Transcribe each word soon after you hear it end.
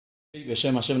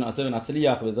بشم هشم نعصه و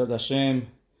نצליח בעזרת השם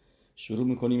شروع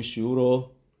میکنیم شیعور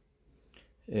رو.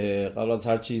 قبل از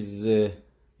هر چیز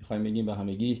میخوایم بگیم به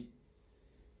همگی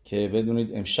که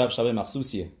بدونید امشب شب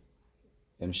مخصوصیه.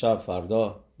 امشب،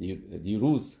 فردا،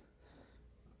 دیروز،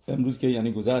 امروز که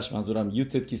یعنی گذشت، منظورم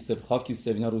یوتت کیستب خاف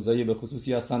کیستب، اینا روزایی به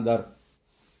خصوصی هستن در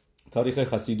تاریخ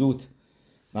خسیدوت،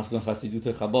 مخصوصا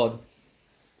خسیدوت خباد،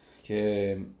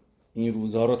 که این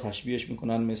روزها رو تشبیهش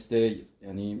میکنن مثل،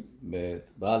 یعنی به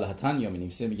الهتن یا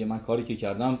مینویسه، میگه من کاری که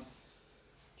کردم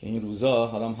که این روزا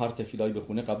حالا هر تفیلایی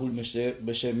بخونه قبول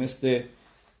بشه مثل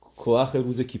کوخ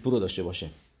روز کیپور رو داشته باشه،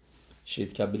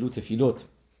 شید کبلو تفیلوت.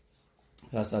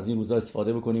 پس از این روزا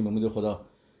استفاده بکنیم. امید خدا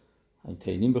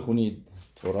تیلیم بخونید،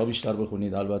 تورا بیشتر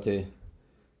بخونید، البته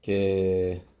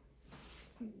که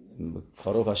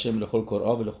کارو هشم لخل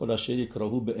قرآن و لخل اشی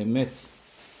کراهو به امت،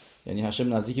 یعنی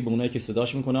هشم نزدیکی به اونایی که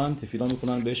صداش میکنن، تفیلا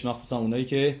میکنن بهش، مخصوصا اونایی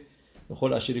که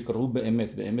لخل اشی کراهو به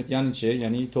امت. به امت یعنی چه؟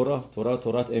 یعنی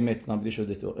تورات امت نامیده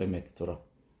شده، امت تورا.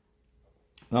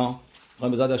 نه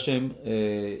میخوایم بذات هشم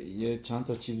یه چند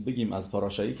تا چیز بگیم از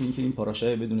پاراشایی که این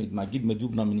پاراشای بدونید مگید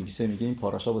مدوب نامی نویسه، میگه این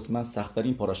پاراشا واسه من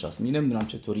سخت‌ترین پاراشاست. می نمیدونم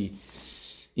چطوری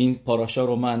این پاراشا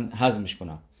رو من هضمش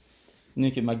کنم.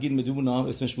 اینه که مگید مدوب نام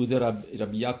اسمش بوده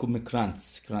ربی یعقوب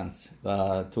مکرانس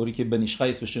و طوری که بنیشخای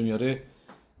اسمش میاره،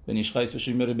 بنیشخای اسمش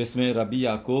میاره به اسم ربی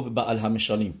یعقوب بعل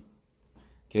همشالیم،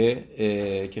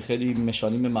 که خیلی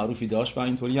مشالیم معروفی داشت و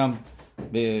اینطوری هم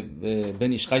به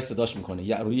بنیشخای صداش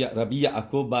میکنه، ربی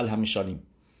یعقوب بعل همشالیم.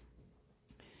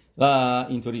 و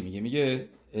اینطوری میگه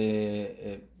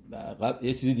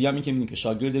یه چیزی دیگه هم این که میگه که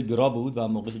شاگرد گرا بود و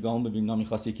موقعی که گام ببین نامی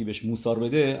خواسته که بهش موسار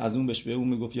بده، از اون بهش به اون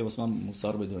میگفت یا واسه من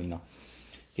موسار بده و اینا،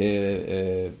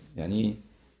 که یعنی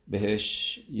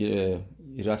بهش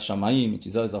ایرات شمایم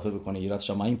چیزا اضافه بکنه، ایرات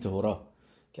شمایم طهورا،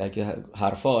 که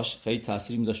حرفاش خیلی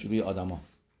تاثیر میذاشت روی آدما.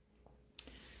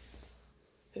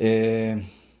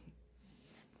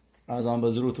 از آن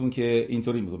بزرگتون که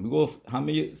اینطوری میگفت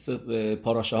همه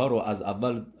پاراشاها رو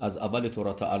از اول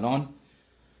تورات تا الان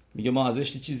میگه ما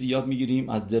ازش چیزی یاد میگیریم،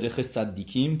 از درخ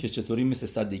صدیکیم که چطوری مثل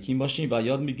صدیکیم باشیم و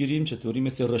یاد میگیریم چطوری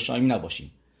مثل رشایم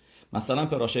نباشیم. مثلا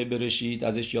پاراشای برشید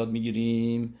ازش یاد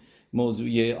میگیریم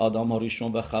موضوع آدم ها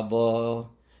ریشون و خوا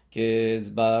که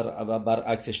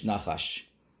برعکسش نخش،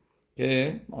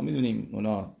 که ما میدونیم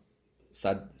اونا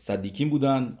صدیکیم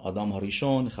بودن، آدم ها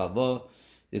ریشون خوا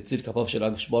یتیر کپاف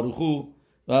شلادش باروخو،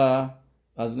 و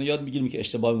از اون یاد میگیریم که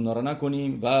اشتباه اونا رو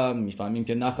نکنیم و میفهمیم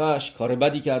که نخش کار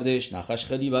بدی کردش، نخش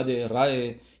خیلی بده،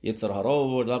 رای یترها را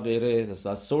آورد و غیره،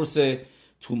 و سورس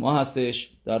توما هستش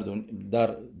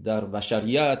در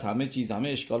بشریت. همه چیز، همه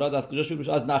اشکالات از کجا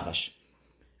شروع؟ از نخش.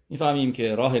 میفهمیم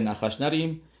که راه نخش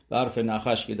نریم، به حرف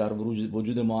نخش که در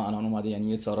وجود ما الان اومده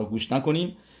یعنی یترها گوش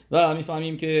نکنیم، و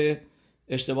میفهمیم که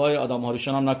اشتباه آدم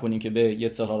هاریشان هم نکنیم که به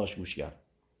یترها راش گوش کرد.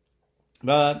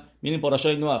 و میریم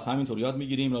پاراشای نوح همینطور یاد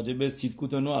میگیریم راجع به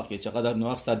صدیقوت نوح که چقدر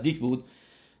نوح صدیق بود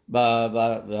و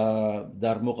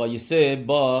در مقایسه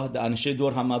با انشه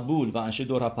دور هم مبول و انشه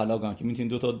دور هم پلاگان، که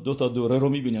میتونید دو تا دوره رو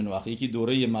میبینین نوح، یکی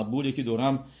دوره مبول، یکی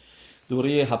دوره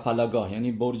هپلاگاه،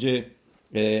 یعنی برج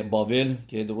بابل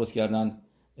که درست کردن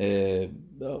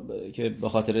که به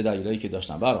خاطر دلایلی که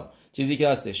داشتن. برای چیزی که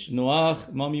هستش نوح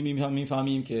ما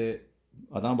میفهمیم که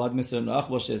آدم باید مثل نوح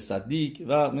باشه، صدیق،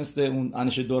 و مثل اون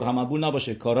انش دور همبول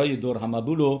نباشه، کارهای دور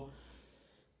همبول رو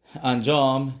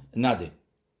انجام نده.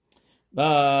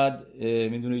 بعد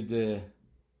میدونید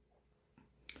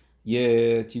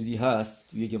یه چیزی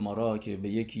هست توی گمارا که به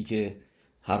یکی که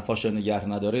حرفاشو نگه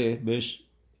نداره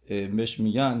بهش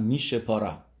میگن میشه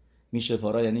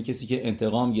پارا، یعنی کسی که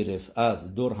انتقام گرفت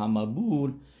از دور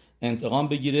همبول، انتقام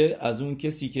بگیره از اون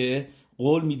کسی که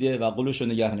قول میده و قولشو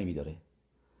نگه نمیداره.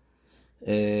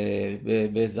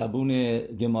 به زبون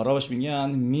گمارا بهش میگن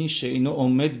میشه اینو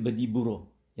امید بدی برو،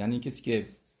 یعنی کسی که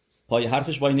پای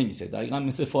حرفش وای نمیسه، دقیقاً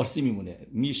مثل فارسی میمونه،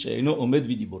 میشه اینو امید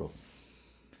بدی برو.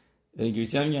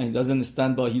 انگلیسی هم میگن he doesn't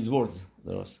stand by his words.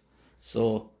 درست.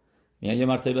 میگن یه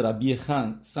مرتبه ربی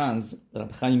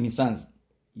خیم سنز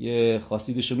یه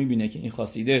خاصیدشو میبینه که این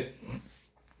خاصیده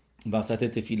وسط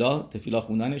تفیلا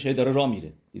خوندنش داره راه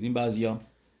میره. دیدین بعضیا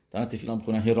دارن تفیلا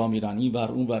میخونن، راه میرن این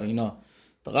ور اون ور، اینا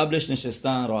تا قبلش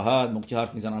نشستن راحت، موقعی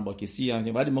حرف میزنن با کسی،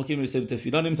 یعنی ولی موقعی میرسه به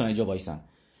تفیلا نمیتونن اینجا وایسن،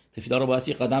 تفیلا رو باید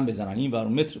قدم بزنن این ور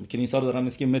متر، کلیسا رو دارن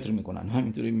مثل متر میکنن،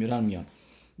 همینطوری میرن میان.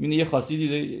 میبینی یه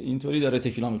خاصیدی اینطوری داره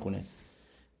تفیلا میکنه،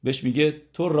 بهش میگه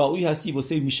تو راوی هستی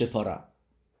واسه میشه پارا،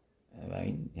 و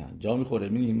این یعنی جا میخوره.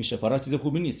 میبینی میشه پارا چیز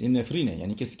خوبی نیست، این نفرینه،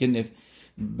 یعنی کسی که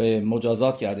به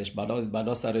مجازات کردش،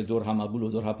 بلا سر دور همبول و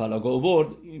دور هپلاگا آورد،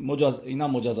 اینا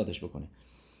مجازاتش بکنه.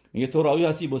 میگه تو راوی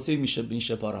هستی واسه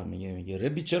میشه پارا. میگه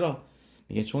ربی چرا؟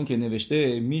 میگه چون که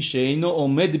نوشته میشه اینو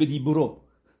امید بدی برو،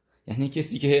 یعنی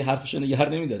کسی که حرفشو نگه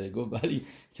نمیداره. گفت ولی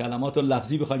کلمات رو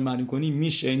لفظی بخوایم معنی کنیم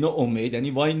میشه اینو امید،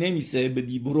 یعنی وای نمیسه به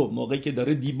دیبورو، موقعی که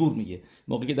داره دیبور میگه،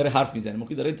 موقعی که داره حرف میزنه،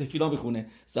 موقعی داره تفیلا میخونه،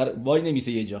 سر وای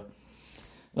نمیسه یه جا.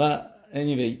 و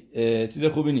anyway چیز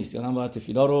خوبی نیست، یعنی باید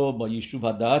تفیلا رو با یشو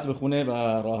بدعت بخونه و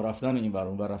راه رفتن این ور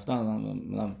اون ور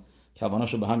رفتن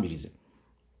کواناشو به هم میریزه.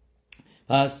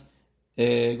 پس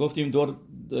گفتیم دور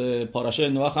پاراشه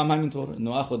نوح هم همینطور،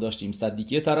 نوح رو داشتیم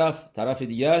صدیقی طرف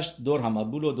دیگهش دور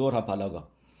همبول و دور هپلاگا.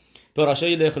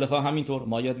 پاراشه لخلخا همینطور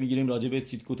ما یاد میگیریم راجع به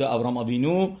سیدکوت ابرام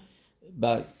آوینو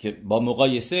که با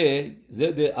مقایسه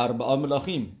ضد اربعه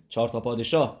ملاخیم 4 تا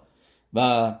پادشاه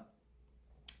و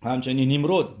همچنین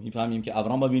نمرود میفهمیم که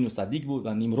ابرام آوینو صدیق بود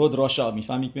و نمرود راشا،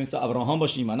 میفهمیم که مثل ابراهام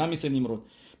باشیم منم مثل نمرود.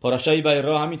 پاراشه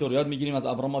وایرا همینطور یاد میگیریم از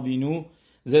ابرام آوینو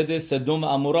ضد سدوم و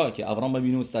عمورا که ابرام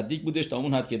آوینو صدیق بودش تا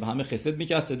اون حد که به همه خسد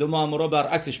میکرد، سدوم و عمورا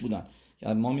برعکسش بودن که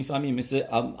ما میفهمیم مثل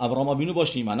ابرام آوینو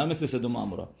باشیم منم مثل سدوم و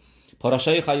عمورا.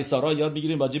 پاراشه خیسارا یاد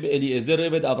میگیریم راجع به الیعزر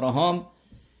عبد ابراهام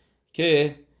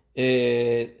که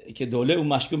دوله و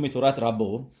مشکوم میتورت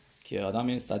ربو که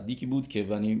آدم صدیقی بود که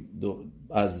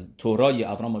از تورای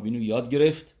ابراهام آوینو یاد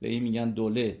گرفت. به این میگن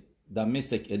دوله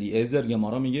دمسک الیعزر،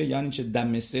 گمارا میگه یعنی چه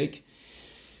دمسک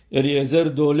الیعزر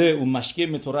دوله و مشکوم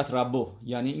میتورت ربو،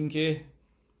 یعنی اینکه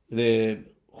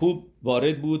خوب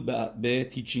وارد بود به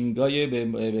تیچینگای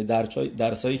به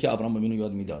درسایی که ابراهام آوینو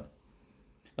یاد میداد.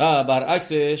 و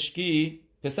برعکسش کی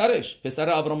پسر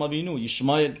ابراهام آوینو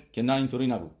اسماعیل که نه اینطوری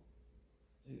نبود.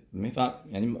 میفهم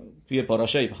یعنی توی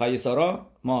پاراشه خیسارا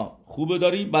ما خوب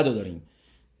داریم بد داریم.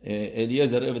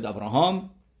 الیعزر عبد ابراهام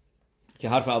که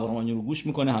حرف ابراهام آوینو رو گوش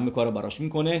میکنه، همه کارو براش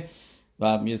میکنه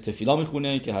و میره تفیلا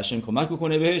میخونه که هشم کمک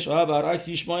بکنه بهش، و برعکس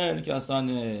اسماعیل که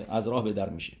اصلا از راه به در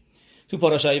میشه. تو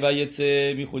پاراشه وایت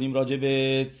میخونیم راجع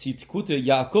به سیدکوت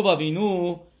یعقوب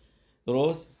آوینو،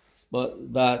 درست؟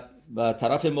 و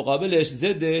طرف مقابلش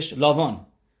ضدش لاوان.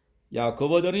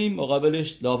 یعقوب داریم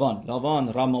مقابلش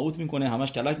لاوان رماوت میکنه،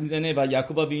 همش کلک میزنه و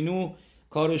یعقوب آوینو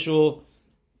کارشو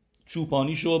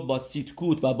چوپانیشو با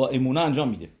سیدکوت و با امونه انجام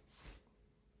میده،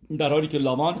 در حالی که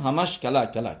لاوان همش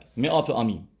کلک میآپ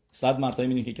آمین 100 مرتبه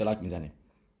میبینیم که کلک میزنه.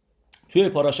 توی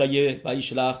پاراشه و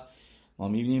ایشلخ ما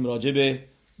میبینیم راجع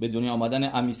به دنیا آمدن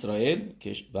ام اسرائیل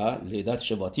و لیدت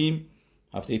شواتیم.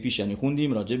 هفته پیش یعنی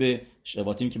خوندیم راجع به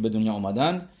شواتیم که به دنیا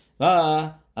آمدن و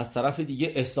از طرف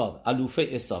دیگه اساب، الوفه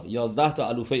اساب، 11 تا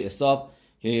الوفه اساب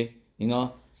که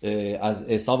اینا از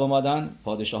اساب آمدن،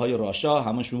 پادشاهای راشا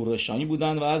همشون رشایی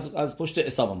بودن و از پشت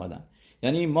اساب آمدن.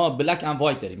 یعنی ما بلک اند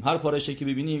وایت داریم، هر پارشه که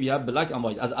ببینیم یا بلک اند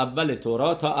وایت از اول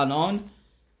تورا تا الان،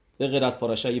 به غیر از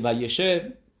پاراشه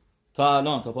وایشه تا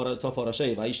الان تا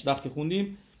پاراشه وایشلخ که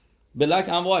خوندیم بلک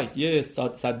اند وایت. یه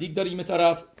صدیق داریم یه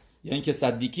طرف، یا اینکه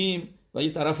صدیقیم، و یه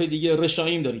طرف دیگه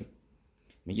رشاییم داریم.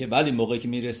 میگه ولی موقعی که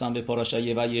میرسم به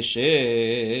پاراشه وایشو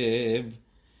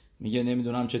میگه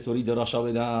نمیدونم چطوری دراشا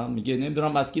بدم، میگه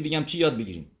نمیدونم از کی بگم چی یاد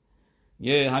بگیریم.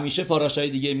 یه همیشه پاراشای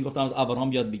دیگه میگفتم از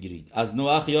ابراهام یاد بگیرید، از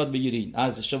نوح یاد بگیرید،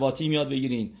 از شواتیم یاد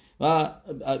بگیرید، و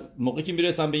موقعی که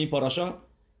میرسم به این پاراشا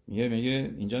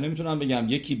میگه اینجا نمیتونم بگم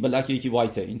یکی بلک یکی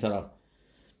وایته. این طرف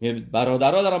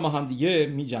برادرها دارن با هم دیگه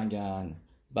میجنگن،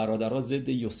 برادرها ضد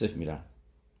یوسف میرن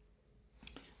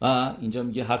و اینجا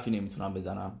میگه حرفی نمیتونم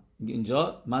بزنم،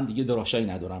 اینجا من دیگه دراشایی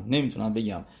ندارم، نمیتونم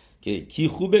بگم که کی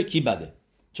خوبه کی بده،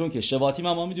 چون که شواتیم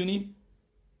ما میدونیم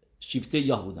شیفته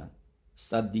یاه بودن،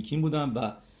 صدیقین بودن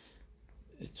و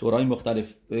تورای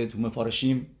مختلف تو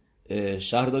مفارشیم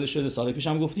شهر داده شده. سال پیش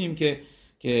هم گفتیم که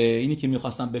اینی که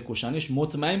میخواستن بکشنش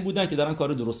مطمئن بودن که دارن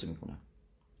کار درست میکنن.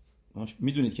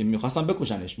 میدونید که میخواستن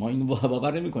بکشنش، ما اینو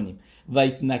باور نمیکنیم. و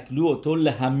ایتنکلو تو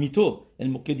لهمیتو،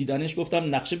 یعنی موقع دیدنش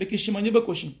گفتم نقشه بکشیم اینو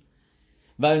بکشیم،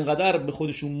 و اینقدر به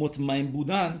خودشون مطمئن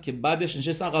بودن که بعدش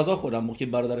نشستن غذا خوردن موقع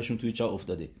برادرشون توی چاه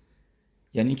افتاده.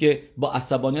 یعنی که با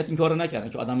عصبانیت این کارو نکردن،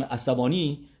 که آدم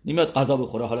عصبانی نمیاد غذا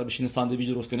بخوره، حالا بشینه ساندویچ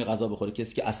درست کنه غذا بخوره.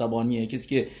 کسی که عصبانیه، کسی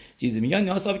که چیزی میگن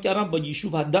نه، حساب کردن با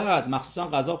یشوع و درد مخصوصا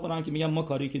غذا خورن که میگن ما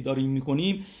کاری که داریم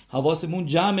میکنیم حواسمون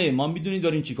جمعه، ما میدونیم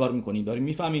داریم چیکار میکنیم، داریم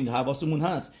میفهمیم، حواسمون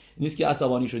هست، نیست که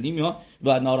عصبانی شدیم یا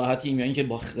و ناراحتیم یا اینکه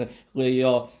با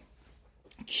یا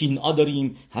کینه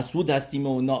داریم، حسود هستیم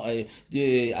و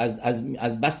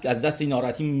از بس از دست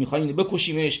ناراحتی میخوایم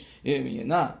بکشیمش.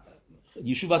 نه،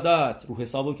 یشوع و داد رو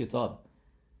حساب و کتاب،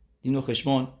 دین و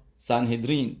خشمان،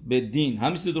 سنهدرین، به دین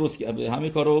همیشه درست که همه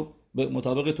کارو به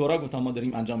مطابق تورا گفتم ما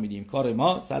داریم انجام میدیم. کار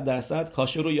ما 100%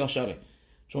 کاشر و یاشره،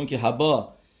 چون که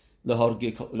هبا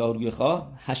لهورگی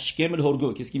خواه هشکم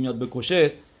لهورگو، کسی که میاد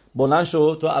بکشه بلند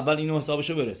شو تو اول اینو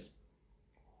حسابشو برس.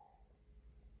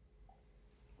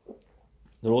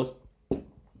 درست؟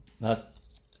 پس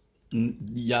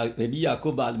ربی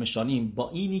یعقوب المشانیم با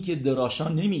اینی که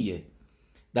دراشان نمیگه،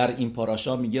 در این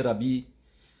پاراشا میگه ربی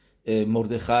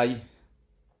مردخای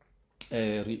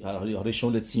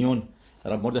ریشون لציון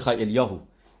مردخای الیاهو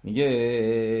میگه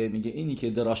اینی که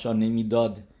دراشا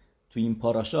نمیداد تو این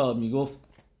پاراشا میگفت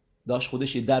داشت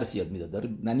خودش یه درس یاد میداد،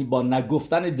 یعنی با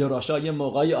نگفتن دراشا یه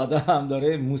موقعی آدم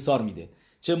داره موسار میده.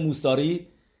 چه موساری؟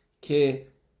 که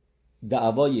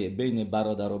دعوای بین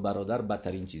برادر و برادر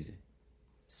بدترین چیزه.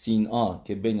 سینعا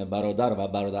که بین برادر و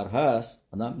برادر هست،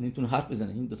 آدم نمیتونه حرف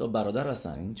بزنه، این دوتا برادر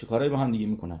هستن، این چه کارایی با هم دیگه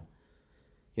میکنن،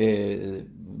 که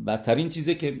بدترین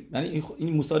چیزه. که یعنی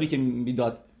این موساری که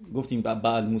میداد گفتیم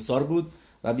بعد موسار بود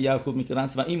ربی یعقوب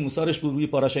میکرنس و این موسارش بود روی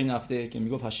پاراشای نفته که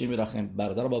میگفت هشیم رخم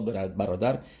برادر با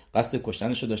برادر قصد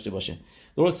کشتنشو داشته باشه.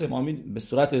 درسته مامین به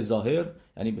صورت ظاهر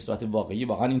یعنی به صورت واقعی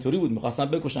واقعا اینطوری بود، میخواستن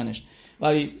بکشنش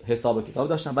ولی حساب کتاب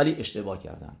داشتن، ولی اشتباه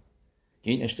کردن.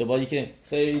 که این اشتباهی که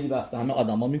خیلی وقت همه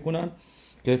آدما میکنن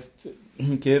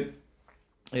که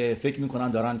فکر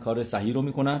میکنن دارن کار صحیح رو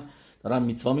میکنن، دارن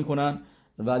میتوا میکنن،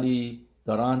 ولی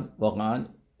دارن واقعا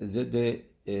ضد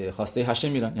خواسته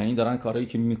هشم میرن. یعنی دارن کارهایی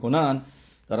که میکنن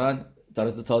دارن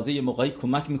تازه یه موقعی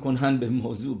کمک میکنن به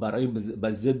موضوع برای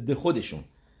به ضد خودشون،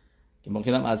 که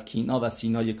ممکنه از کینا و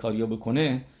سینا یه کاریو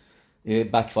بکنه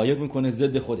بکفایر میکنه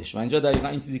ضد خودش. و اینجا دقیقا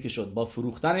این چیزی که شد با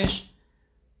فروختنش.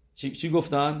 چی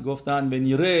گفتن به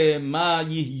نیره ما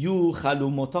یهیو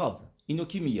خلوموتاو. اینو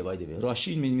کی میگه؟ وایده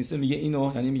راشین میگه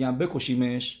اینو، یعنی میگن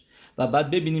بکشیمش و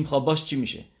بعد ببینیم خواباش چی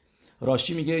میشه.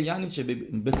 راشی میگه یعنی چه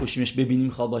بکشیمش ببینیم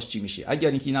خواباش چی میشه؟ اگر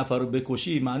اینکه نفر رو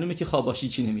بکشی معلومه که خواباشی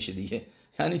چی نمیشه دیگه.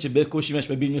 یعنی چه بکشیمش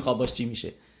ببینیم خواباش چی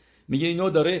میشه؟ میگه اینو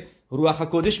داره روح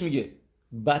القدس میگه.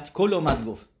 بتکل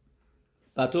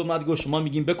اومد گفت شما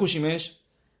میگین بکشیمش؟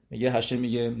 میگه هشم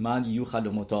میگه من یو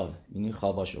خلوموتاو، یعنی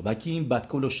خواباشو. و کی این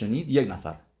بتکل رو شنید؟ یک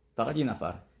نفر، فقط یک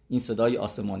نفر این صدای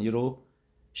آسمانی رو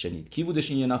شنید. کی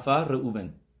بودش این یه نفر؟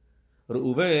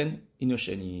 رئوبن اینو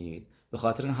شنید. به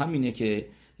خاطر همینه که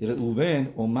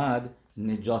رئوبن اومد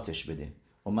نجاتش بده،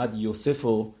 اومد یوسف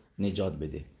رو نجات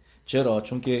بده. چرا؟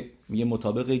 چون که میگه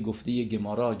مطابق گفته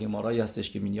گمارایی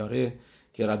هستش که میاره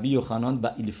که ربی یوحنان و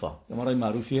ایلفا، گمارای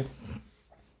معروفیه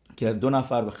که دو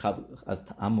نفر از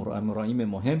امرائیم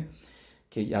مهم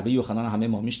که ربی یوحنان همه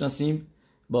ما میشناسیم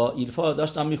با ایلفا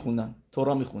داشتن میخوندن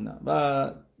تورا میخوندن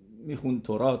و میخوند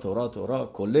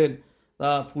تورا کلل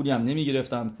و پولی هم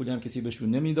نمیگرفتن، پولی هم کسی بهشون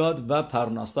نمیداد و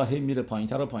پرناسا هی میره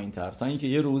پایینتر و پایینتر تا اینکه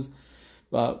یه روز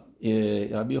و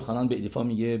ربی یوحنان به ایلفا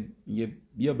میگه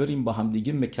بیا بریم با هم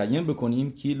دیگه مکیم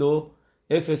بکنیم کیلو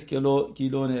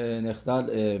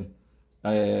نختل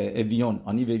اویون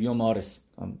آنی ویون مارس.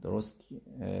 درست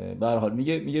به هر حال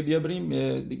میگه بیا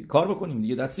بریم کار بکنیم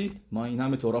دیگه. دستید ما این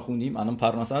همه تورا خوندیم، الان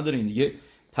پرناسا نداریم دیگه،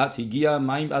 پتیگیا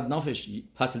مایم ادنافش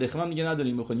پت لخم هم دیگه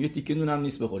نداریم بخوریم، یه تیکه نون هم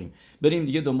نیست بخوریم، بریم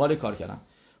دیگه دنبال کار کردن.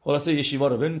 خلاصه یه شیوا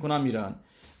رو ول میکنن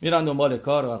میرن دنبال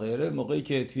کار و غیره. موقعی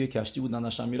که توی کشتی بودن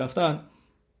داشتن میرفتن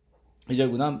یه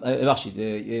جایی بودن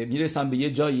میرسن به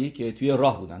یه جایی که توی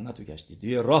راه بودن، نه توی کشتی،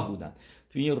 توی راه بودن.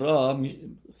 توی این راه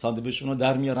ساندویچشون رو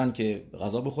در میارن که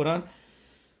غذا بخورن.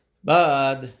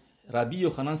 بعد ربی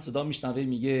یوحنان صدا میشنوه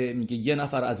میگه یه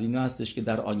نفر از اینا هستش که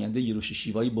در آینده یه روش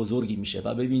شیوایی بزرگی میشه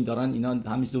و ببین دارن اینا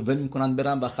همینجوری ول میکنن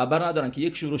برن و خبر ندارن که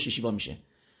یک شروع شیوا میشه.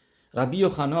 ربی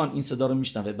یوحنان این صدا رو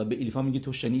میشنوه و به ایلفا میگه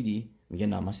تو شنیدی؟ میگه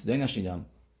نه من صدایی نشنیدم.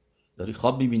 داری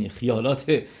خواب میبینی،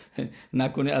 خیالات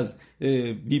نکنه از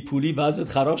بی پولی وضعیت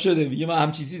خراب شده. میگه من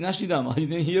هم چیزی نشنیدم. I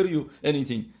didn't hear you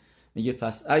anything. میگه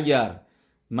پس اگر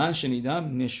من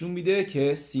شنیدم نشون میده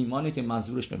که سیمانه که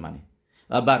منظورش به منه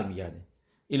و برمیگرده.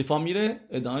 ایلفا میره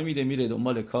ادامه میره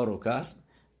دنبال کار و کسب.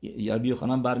 ربی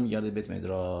یوحنان برمیگرده بیت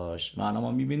مدراش. معنا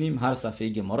ما میبینیم هر صفحه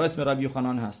گمارا اسم ربی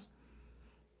یوحنان هست.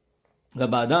 و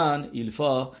بعدن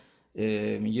ایلفا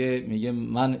میگه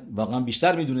من واقعا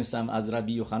بیشتر میدونستم از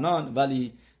ربی یوحنان،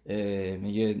 ولی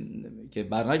میگه که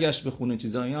برنگشت بخونه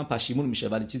چیزا اینا پشیمون میشه.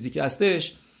 ولی چیزی که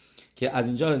هستش که از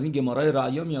اینجا از این گمارای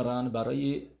رعیا میارن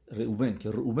برای رئوبن، که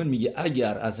رئوبن میگه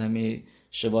اگر از همه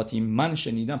شباتی من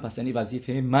شنیدم پس یعنی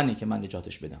وظیفه منه که من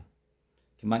نجاتش بدم،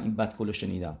 که من این بدکلو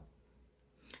شنیدم.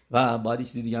 و باید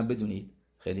چیزی دیگه هم بدونید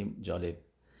خیلی جالب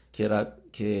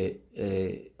که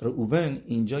رئوبن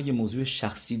اینجا یه موضوع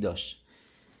شخصی داشت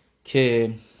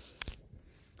که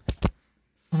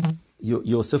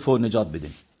یوسف رو نجات بده.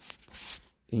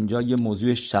 اینجا یه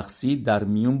موضوع شخصی در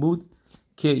میون بود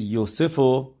که یوسف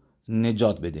رو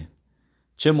نجات بده.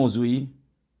 چه موضوعی؟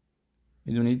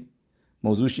 میدونید؟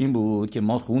 موضوعش این بود که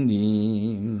ما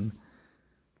خوندیم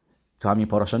تو همین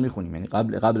پاراشا میخونیم، یعنی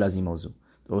قبل از این موضوع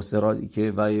درسته را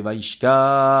که و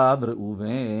ایشکب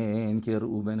رئوبن، که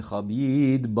رئوبن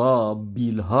خوابید با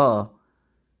بیلها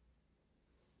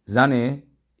زن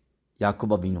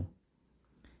یعقوب وینو.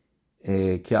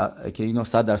 که اینو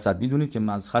 100% میدونید که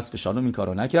من خسف شالوم این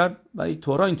کارو نکرد، ولی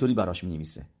تورا اینطوری براش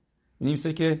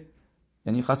می‌نویسه که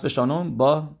یعنی خسف شالوم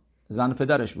با زن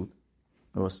پدرش بود.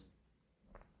 درست.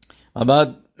 و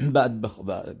بعد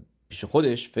پیش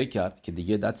خودش فکر کرد که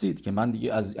دیگه دتسید که من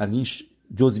دیگه از این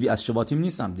جزوی از شباتیم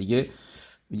نیستم دیگه،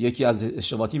 یکی از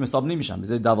شباتیم حساب نمیشم،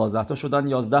 بذار 12 تا شدن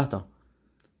 11 تا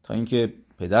اینکه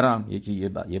پدرم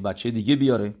یه بچه دیگه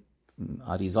بیاره.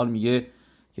 عریزال میگه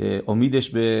که امیدش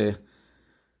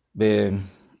به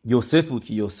یوسف بود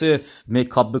که یوسف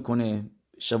میکاپ بکنه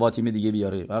شباتیم دیگه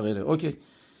بیاره و غیره. اوکی.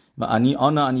 و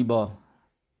انی با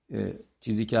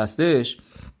چیزی که هستش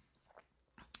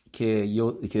که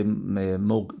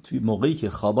موقعی که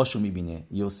خواباشو میبینه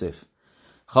یوسف،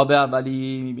 خواب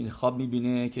اولی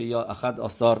میبینه که یا اخد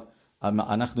آثار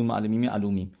انخدو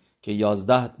معلومیم که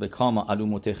 11 به کام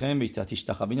علومتخم بیشتاتیش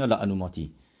تخبین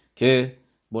لعلوماتی که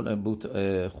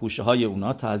خوشه های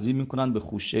اونا تعظیم میکنن به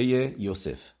خوشه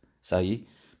یوسف. صحیح؟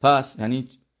 پس یعنی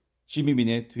چی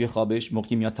میبینه توی خوابش؟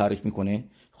 موقعی میاد تعریف میکنه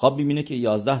خواب میبینه که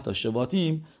 11 تا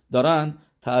شباتیم دارن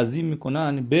تعظیم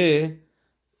میکنن به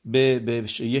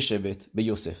یه شبت، به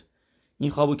یوسف. این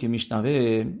خوابو که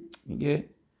میشنوه میگه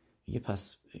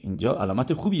پس اینجا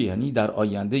علامت خوبیه، یعنی در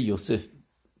آینده یوسف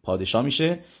پادشاه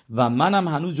میشه و منم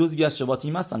هنوز جزئی از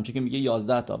شباتیم هستم، چون که میگه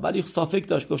 11 تا، ولی صافک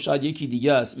داشت گفت شاید یکی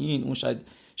دیگه است، این اون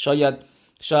شاید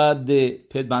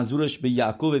منظورش به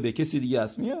یعقوب، به کسی دیگه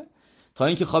است. میگه تا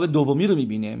اینکه خواب دومی رو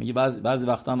میبینه. میگه بعضی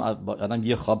وقتا هم آدم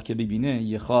یه خواب که ببینه،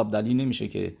 یه خواب دلیل نمیشه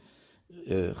که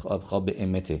خواب به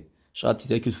امته، شاید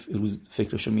چیزایی که روز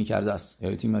فکرشو میکرده است.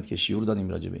 یادت میاد که شیور دادیم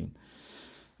راجع به این.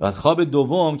 و خواب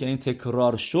دوم که این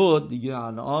تکرار شد دیگه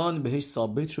الان بهش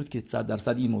ثابت شد که 100%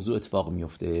 این موضوع اتفاق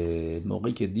میفته.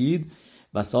 موقعی که دید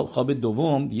و خواب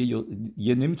دوم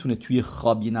دیگه نمیتونه توی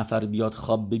خواب یه نفر بیاد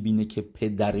خواب ببینه که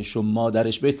پدرش و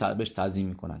مادرش بهش تعظیم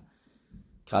میکنن،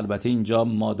 که البته اینجا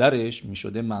مادرش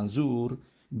میشده منظور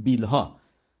بیلها.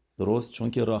 درست؟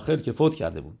 چون که راخل که فوت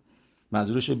کرده بود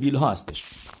منظورش به بیلها هستش.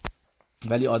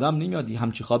 ولی آدم نمیاد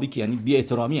همچی خوابی که یعنی بی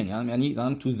احترامی، یعنی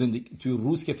آدم تو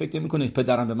روز که فکر نمیکنه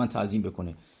پدرم به من تعظیم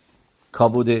بکنه،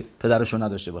 کابود پدرشو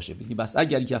نداشته باشه. بس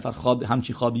اگر یک نفر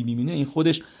همچی خوابی میبینه، این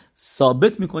خودش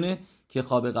ثابت میکنه که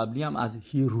خواب قبلی هم از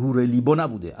هیرور لیبو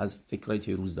نبوده، از فکرای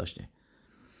توی روز داشته.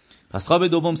 پس خواب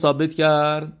دوم ثابت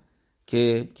کرد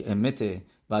که امته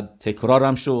و تکرار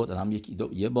هم شد. هم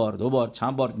یه بار، دو بار،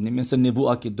 چند بار، مثل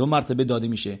نبوعا که 2 مرتبه داده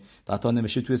میشه. تا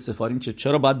نوشته توی سفاریم که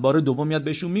چرا باید بار دوم میاد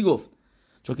بهشون میگفت،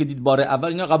 چون که دید بار اول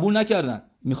اینا قبول نکردن،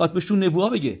 میخواست بهشون نبوعا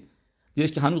بگه،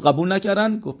 دیدش که هنوز قبول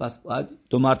نکردن، گفت پس باید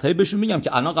 2 مرتبه بهشون میگم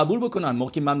که الان قبول بکنن.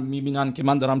 موقعی من میبینن که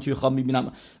من دارم توی خواب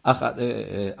میبینم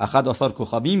اخد آثار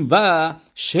کوخابیم و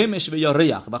شمش و یا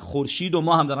ریخ و خورشید و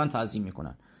ما هم دارن تعظیم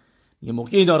میکنن. یه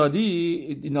موقعی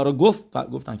اینا رو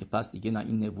گفتن که پس دیگه نه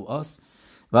این نبوعاست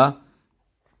و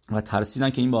ترسیدن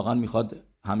که این واقعا میخواد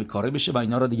همه کاره بشه و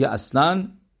اینا رو دیگه اصلا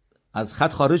از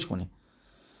خط خارج کنه.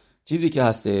 چیزی که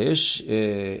هستش،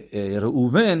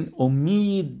 روبن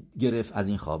امید گرفت از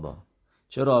این خوابا.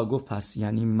 چرا؟ گفت پس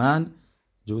یعنی من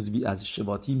جزوی از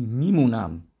شباتی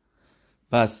میمونم.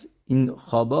 پس این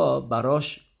خوابا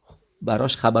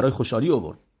براش خبرهای خوشحالی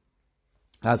آورد.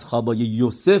 از خوابای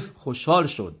یوسف خوشحال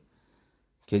شد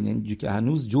که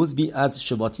هنوز جزوی از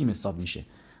شباتی حساب میشه.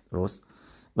 درست؟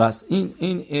 بس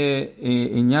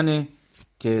این یعنی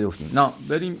که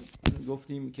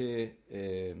گفتیم که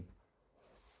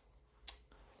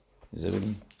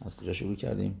ببینیم از کجا شروع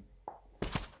کردیم.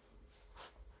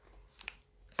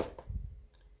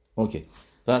 اوکی.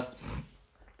 پس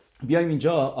بیایم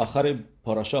اینجا آخر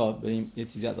پاراشا بریم یه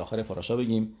چیزی از آخر پاراشا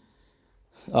بگیم.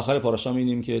 آخر پاراشا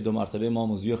می‌بینیم که 2 مرتبه ما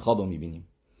موضوع خواب رو می‌بینیم.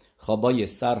 خوابای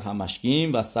سر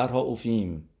همشکیم و سرها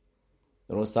اوفیم.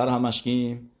 درست؟ سر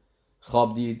همشکیم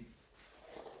خواب دید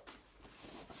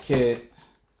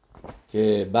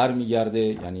که برمیگرده،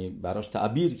 یعنی براش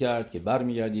تعبیر کرد که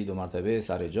برمیگردی 2 مرتبه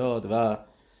سر جاد و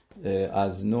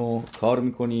از نو کار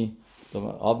میکنی،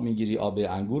 آب میگیری، آب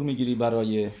انگور میگیری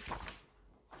برای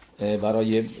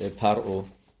پرعو.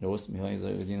 درست؟ میخوایی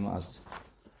بدیم از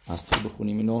تو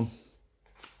بخونیم اینو.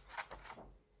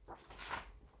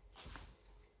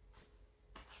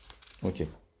 اوکی.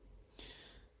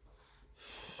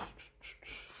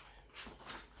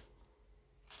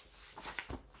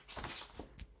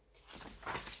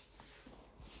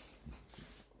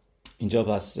 اینجا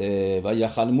پس و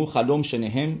یخلمو خلوم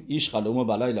شنهم ایش خلومو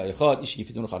بلای لایخاد ایش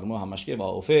گیفتون خلومو همشکه و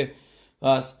اوفه.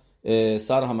 پس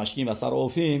سر همشکیم و سر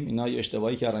اوفیم اینا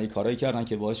اشتباهی کردن، کارایی کردن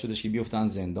که باعث شدش که بیفتن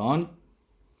زندان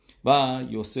و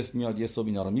یوسف میاد یه صبح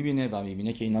اینا رو میبینه و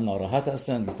میبینه که اینا ناراحت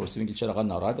هستن. میپرسه که چرا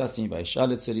ناراحت هستین؟ و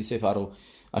شالت سری سفرو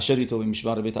اشری تو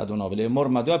میشبر بیت ادونابل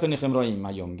مرمدو اپ نخمرایم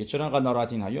میگه میگه چرا انقدر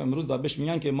ناراحتین هیا امروز؟ و بهش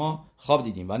میگن که ما خواب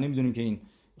دیدیم و نمیدونیم که این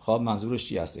خواب منظورش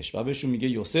چی هستش. و بهشون میگه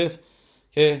یوسف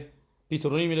که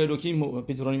پیترونی میلوکی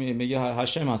پیترونی میگه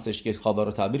هشم هستش که خواب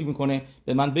رو تعبیر میکنه،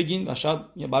 به من بگین و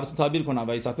شاید براتون تعبیر کنم.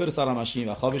 و یسافر سرمشکی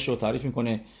و خوابش رو تعریف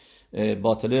میکنه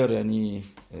باطلر، یعنی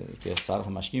که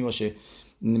سرمشکی باشه.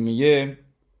 میگه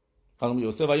خانم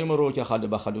یوسف و یوم رو که خلد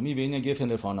بخلومی بین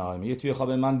گفن رفانا، میگه توی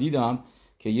خواب من دیدم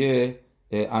که یه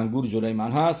انگور جلوی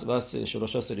من هست و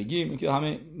شراشا سرگی. میگه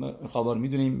همه خوابا رو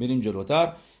میدونیم، میریم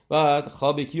جلوتر. بعد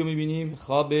خواب کیو میبینیم؟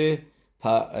 خواب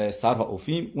سرها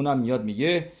اوفیم. اونم میاد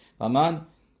میگه و من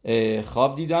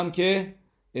خواب دیدم که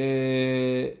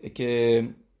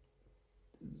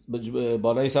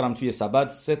بالای سرم توی سبد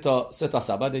سه تا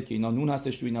سبده که اینا نون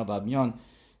هستش توی اینا و میان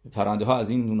پرنده ها از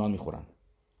این نونا میخورن.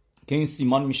 که این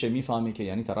سیمان میشه میفهمه که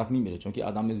یعنی طرف میمیره، چون که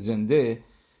آدم زنده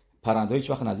پرنده ها هیچ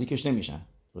وقت نزدیکش نمیشن.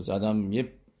 روز آدم یه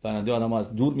پرنده آدمو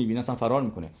از دور میبینه اصلا فرار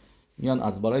میکنه، میان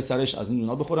از بالای سرش از این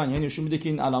نونا بخورن، یعنی نشون میده که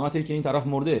این علامته که این طرف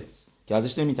مرده، که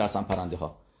ازش نمیترسن پرنده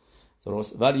ها.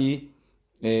 درست. ولی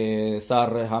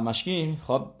سر همشکیم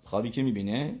خوابی که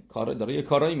میبینه داره یه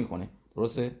کارایی میکنه.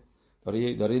 درسته؟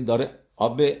 داره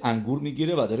آب انگور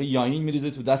میگیره و داره یاین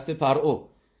میریزه تو دست پرعو.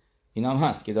 اینم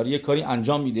هست که داره یه کاری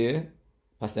انجام میده،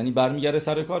 پس یعنی برمیگره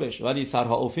سر کارش. ولی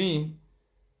سرها اوفین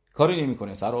کاری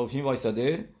نمیکنه. سرها اوفین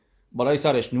وایساده بالای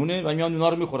سرش نونه و میان نونا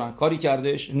رو میخورن. کاری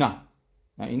کردش؟ نه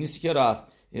این نیست که رفت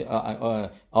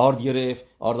آرد گرفت،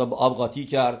 آرد آب قاطی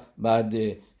کرد، بعد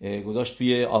گذاشت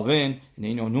توی آون،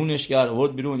 اینو نونش کرد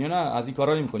آورد بیرون، یا نه از این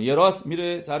کارا نمیکنه. یه راست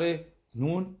میره سر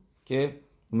نون که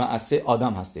معصه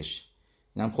آدم هستش.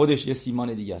 اینم خودش یه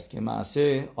سیمان دیگه است که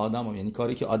معصه آدم، یعنی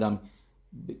کاری که آدم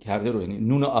کرده رو، یعنی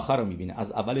نون آخر رو میبینه،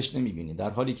 از اولش نمیبینه. در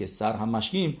حالی که سر هم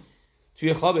مشکیم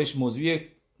توی خوابش موضوع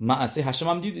معصه هشم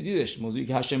هم دیدش، موضوعی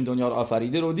که هشم دنیا رو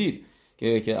آفریده رو دید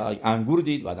که انگور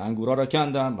دید، بعد انگورا رو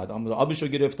کندم، بعد آبش رو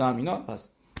گرفتم اینا.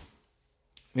 پس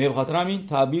به خاطر همین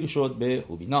تعبیر شد به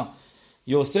خوبی. نه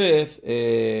یوسف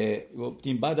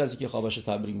گفتیم بعد از اینکه خوابش رو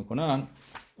تعبیر میکنن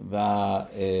و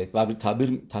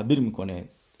تعبیر میکنه،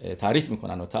 تعریف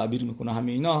میکنن و تعبیر میکنه،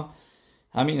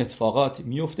 همین اتفاقات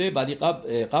میفته. بعدی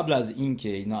قبل از این که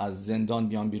اینا از زندان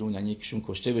بیان بیرون، یعنی یکیشون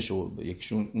کشته بشه و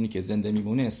یکیشون اونی که زنده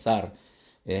میمونه، سر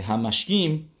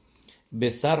همشکیم به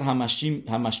سر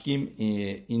همشکیم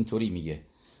اینطوری میگه.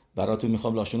 براتون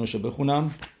میخوام لاشونشو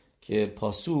بخونم که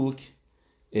پاسوک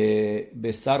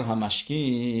به سر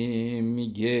همشکیم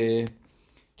میگه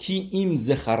کی ایم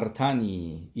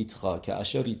زخرتنی ایتخا که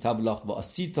اشری تبلاخ و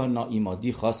اسیتا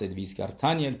نائیمادی خاصد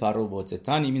ویسکرتنی الپرو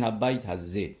بوتتنی من بیت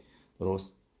هزه.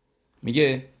 درست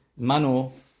میگه منو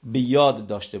به یاد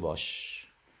داشته باش.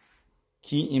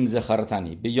 کی ایم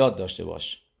زخرتنی، به یاد داشته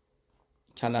باش.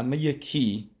 کلمه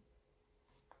کی،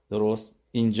 درست،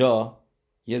 اینجا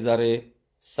یه ذره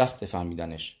سخت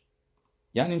فهمیدنش.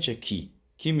 یعنی چه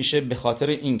کی میشه به خاطر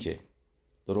این که،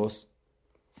 درست،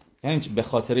 یعنی به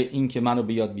خاطر این که منو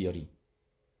به یاد بیاری.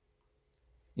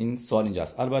 این سوال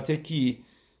اینجاست. البته کی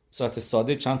صورت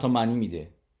ساده چند تا معنی میده،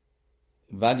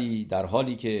 ولی در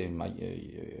حالی که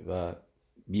و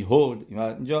بیهود و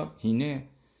اینجا هینه،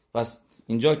 پس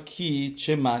اینجا کی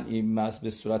چه معنی به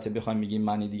صورت بخوایم بگیم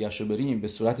معنی دیگه شو بریم، به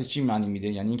صورت چی معنی میده؟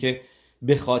 یعنی اینکه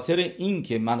به خاطر این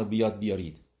که منو بیاد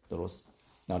بیارید. درست؟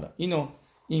 نه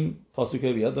این پاسوک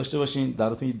رو بیاد داشته باشین.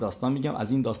 دراتون یه داستان میگم،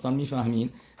 از این داستان میفهمین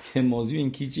که موضوع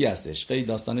این کی چی هستش. خیلی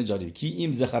داستان جالبی. کی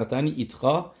ایم زخرتنی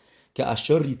ایتخا که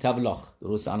اشر ریتبلاخ.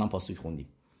 درست الان پاسوک خوندیم.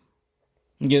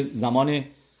 میگه زمان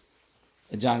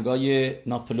جنگای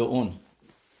ناپلئون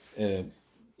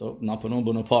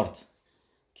بوناپارت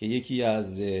که یکی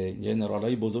از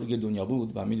ژنرالای بزرگ دنیا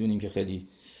بود و میدونیم که خیلی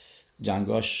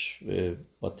جنگاش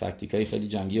با تاکتیکای خیلی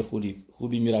جنگی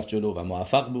خوبی میرفت جلو و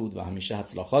موفق بود و همیشه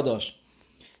حصلاخا داشت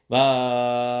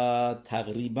و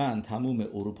تقریبا تمام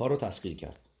اروپا رو تسخیر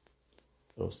کرد.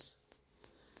 درست؟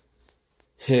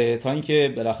 تا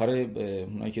اینکه بالاخره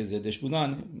اونایی که ضدش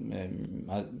بودن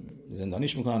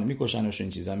زندانیش میکنن، میکشنش، این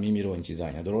چیزا میمیره و این چیزا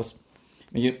اینا. درست؟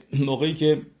 میگه موقعی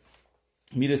که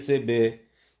میرسه به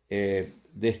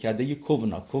دهکده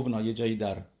کوونا یه جایی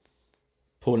در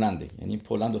پولنده، یعنی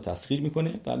پولند رو تسخیر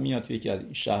میکنه و میاد توی یکی از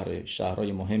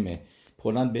شهرهای مهم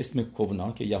پولند به اسم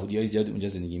کوونا که یهودیای زیاد اونجا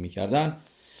زندگی میکردن،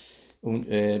 اون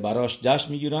براش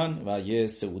جشن میگیرن و یه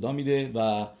سعودا میده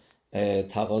و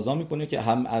تقاضا میکنه که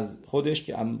هم از خودش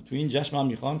که تو این جشن هم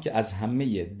میخوام که از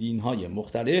همه دینهای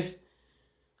مختلف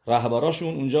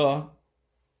رهبراشون اونجا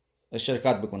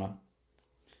شرکت بکنن.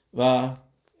 و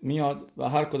میاد و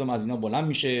هر کدوم از اینا بلند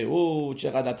میشه او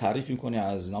چقدر تعریف میکنه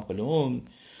از ناپلئون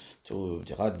تو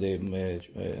چقدر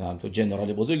تو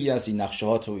جنرال بزرگی هستی، نقشه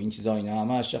ها تو این چیزا اینا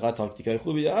همش چقدر تاکتیکای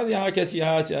خوبی از هر کسی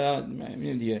هر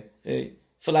میدونی دیگه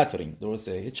فلاترینگ،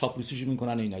 درسته، چاپلوسیش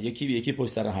میکنن اینا، یکی به یکی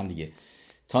پشت سر هم دیگه.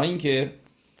 تا اینکه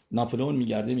ناپلئون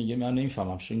میگرده میگه من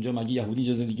نمیفهمم اینجا مگه یهودی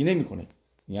اجازه دیگه نمیکنه؟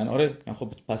 میگن آره.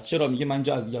 خب پس چرا؟ میگه من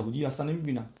اینجا از یهودی اصلا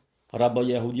نمیبینم، ربای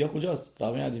یهودی‌ها کجاست؟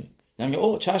 ربای نداری. میگه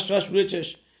اوه چش روی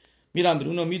چش، میرم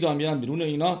بیرون و میدونم میرم بیرون،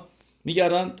 اینا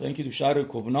میگردن تا اینکه تو شهر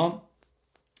کوونا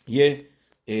یه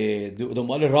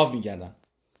دنبال راو میگردن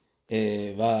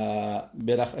و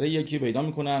بالاخره یکی پیدا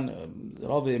میکنن،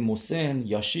 راو مسن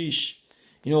یا شیش.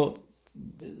 اینو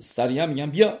سریعا میگن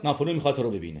بیا ناپلئون میخواد تو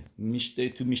رو ببینه،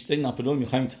 تو میشته ناپلئون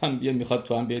میخوایم تو هم بیا، میخواد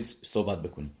تو هم بیاد صحبت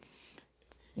بکنیم.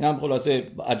 این هم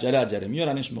خلاصه عجله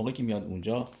میارنش. موقعی که میاد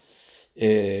اونجا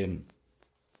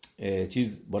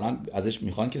چیز بلند ازش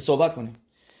میخوان که صحبت کنه.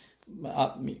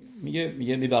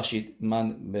 میگه میبخشید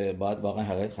من باید واقعا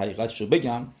حقیقتشو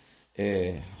بگم،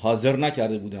 حاضر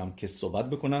نکرده بودم که صحبت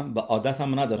بکنم و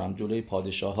عادتم ندارم جلوی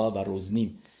پادشاه ها و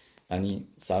رزنیم، یعنی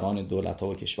سران دولت ها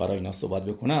و کشورها اینا صحبت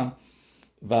بکنم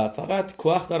و فقط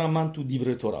کوخ دارم من تو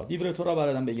دیور تورا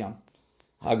بردم بگم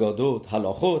هگادوت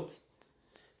هلاخوت.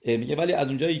 میگه ولی از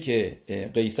اونجایی که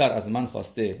قیصر از من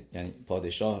خواسته، یعنی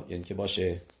پادشاه، یعنی که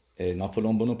باشه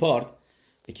ناپلئون بوناپارت،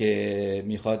 که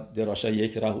میخواد دراشه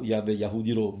یک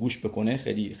یهودی رو گوش بکنه،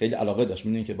 خیلی خیلی علاقه داشت،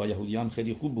 میدونین که با یهودی هم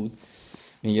خیلی خوب بود.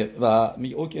 میگه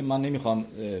اوکی من نمیخوام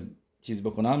چیز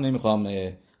بکنم، نمیخوام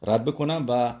رد بکنم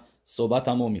و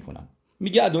صحبتمو میکنم.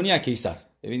 میگه ادونی قیصر،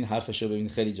 ببین حرفشو ببین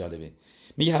خیلی جالبه.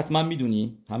 میگه حتما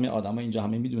میدونی، همه آدما اینجا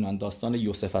همه میدونن داستان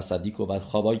یوسف صدیق و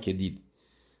خوابایی که دید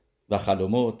و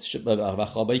خلوموت و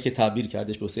خوابایی که تعبیر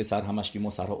کردش به واسه سر همشکی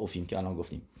مصرها اوفیم که الان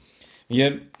گفتیم.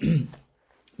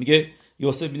 میگه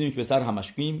یوسف میدونی که به سر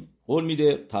همشکیم قول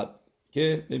میده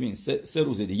که ببین 3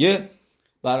 روز دیگه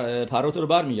پرات رو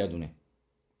برمیگردونه.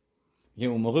 یه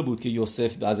اون موقع بود که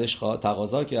یوسف ازش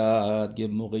تقاضا کرد که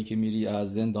موقعی که میری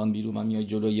از زندان بیرون و میای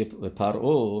جلوی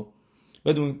پرعو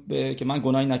بدون که من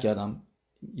گناهی نکردم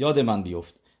یاد من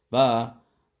بیفت و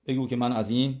بگو که من از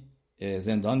این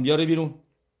زندان بیاره بیرون.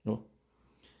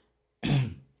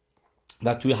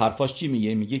 و توی حرفاش چی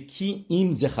میگه؟ میگه کی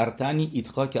این زخرتنی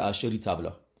ایتخا که اشری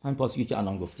تبلا، همین پاسوکی که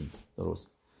الان گفتیم،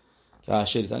 درست، که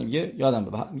اشری تنی. میگه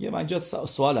یادم میگه من اینجا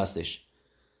سوال هستش،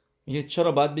 میگه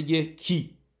چرا باید بگه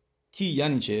کی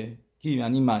یعنی چه؟ کی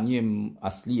یعنی معنی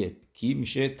اصلیه کی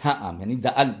میشه طعم، یعنی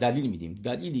دلیل میدیم،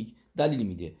 دلیلی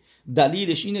میده.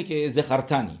 دلیلش اینه که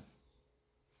زخرتنی،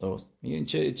 درست. میگه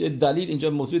چه دلیل اینجا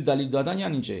موضوع دلیل دادن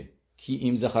یعنی چه؟ کی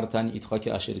این زخرتنی ایتخاک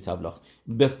اشری تبلاخ،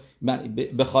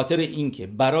 به خاطر اینکه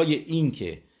برای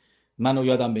اینکه منو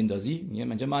یادم بندازی. میگه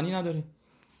منجا معنی نداره.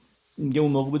 میگه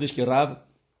اون موقع بودش که رب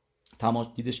تماش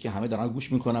دیدش که همه دارن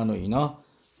گوش میکنن و اینا،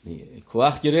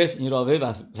 کوخ گرفت این راوه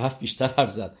و رفت بیشتر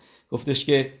حرف زد. گفتش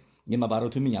که من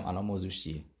براتون میگم الان موضوعش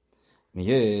چیه.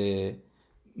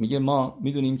 میگه ما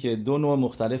میدونیم که 2 نوع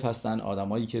مختلف هستن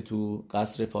آدمایی که تو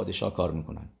قصر پادشاه کار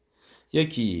میکنن.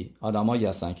 یکی آدمایی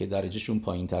هستن که درجهشون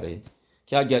پایین تره،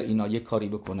 که اگر اینا یک کاری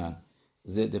بکنن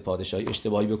ضد پادشاهی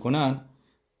اشتباهی بکنن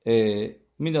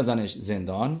میندازنش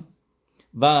زندان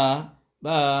و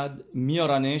بعد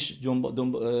میارنش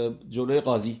جلوی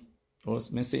قاضی،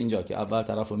 درست مثل اینجا که اول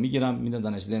طرفو میگیرن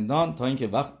میندازنش زندان تا اینکه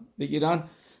وقت بگیرن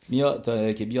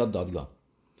تا که بیاد دادگاه.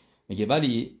 میگه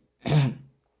ولی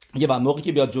میگه بعد موقعی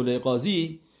که بیاد جلوی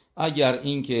قاضی، اگر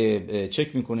این که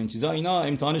چک میکنن چیزا اینا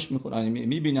امتحانش میکنن،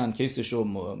 میبینن کیسشو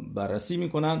بررسی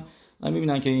میکنن،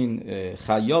 میبینن که این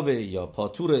خیابه یا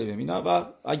پاتوره ببینن و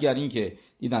اگر این که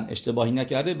دیدن اشتباهی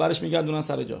نکرده برش میگردونن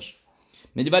سر جاش.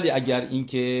 میگه ولی اگر این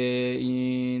که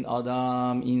این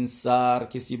آدم این سر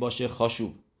کسی باشه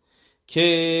خاشوب که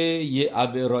یه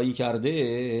عبرایی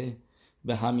کرده،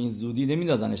 به همین زودی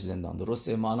نمیندازنش زندان.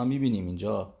 درسته ما الان میبینیم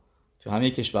اینجا تو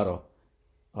همه کشورها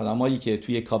آدمایی که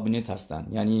توی کابینت هستن،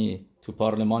 یعنی تو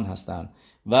پارلمان هستن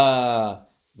و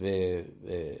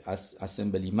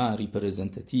اسمبلیمن،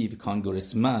 ریپرزنتیتیو،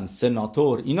 کانگرسمن،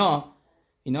 سناتور، اینا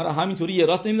رو همینطوری یه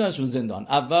راست نمیدونشون زندان.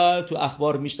 اول تو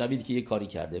اخبار میشنوید که یه کاری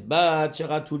کرده، بعد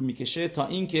چقدر طول میکشه تا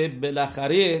اینکه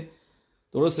بالاخره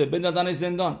درسته بندازنش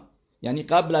زندان. یعنی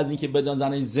قبل از اینکه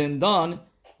بندازنش زندان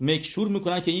مکشور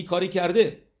میکنن که این کاری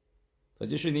کرده.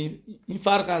 توجه شدیم؟ این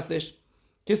فرق هستش.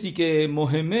 کسی که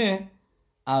مهمه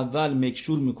اول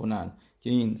مکشور میکنن که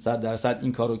این 100%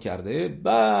 این کارو کرده،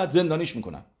 بعد زندانیش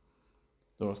میکنن.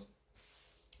 درست.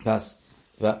 پس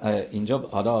و اینجا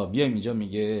حالا بیایم اینجا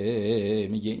میگه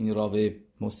این راوه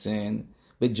محسن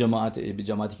به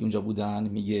جماعتی که اونجا بودن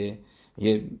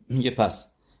میگه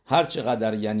پس هر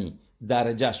چقدر یعنی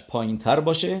درجهش پایین تر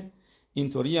باشه،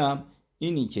 اینطوری هم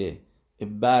اینی که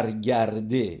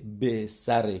برگرده به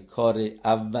سر کار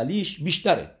اولیش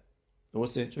بیشتره.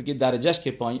 درسته؟ چون که درجهش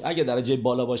که پایین، اگه درجه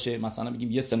بالا باشه مثلا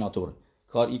بگیم یه سناتور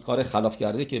این کار خلاف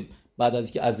کرده که بعد از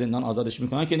اینکه از زندان آزادش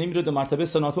میکنن که نمیره به مرتبه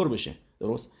سناتور بشه.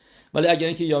 درست؟ ولی اگر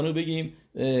اینکه یانو بگیم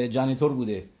جانیتور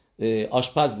بوده،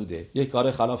 آشپز بوده، یک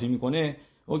کار خلافی میکنه،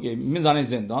 اوکی میزنه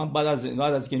زندان، بعد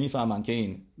از که میفهمن که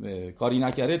این کاری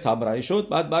نکرده تبرئه شد،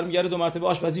 بعد برمیگرده دو مرتبه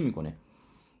آشپزی میکنه.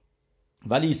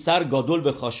 ولی سر گادول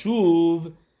به خاشوب،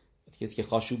 کسی که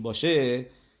خاشوب باشه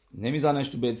نمیزنش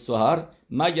تو بیت سوهر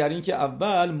مگر اینکه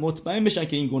اول مطمئن بشن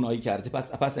که این گناهی کرده.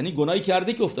 پس یعنی گناهی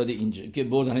کرده که افتاده اینجا که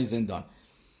بردنش زندان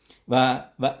و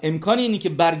امکان اینی که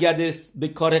برگرده به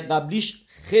کار قبلیش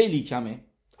خیلی کمه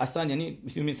اصلا، یعنی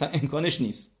مثلا امکانش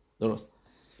نیست. درست؟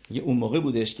 میگه اون موقع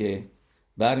بودش که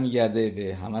برمیگرده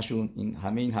به همشون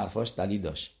همه این حرفاش دلیل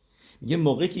داشت. میگه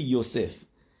موقعی که یوسف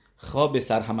خواب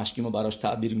سرهمشکیمو براش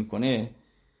تعبیر میکنه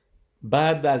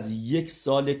بعد از 1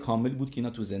 سال کامل بود که اینا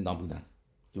تو زندان بودن،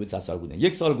 بودن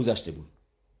 1 سال گذشته بود.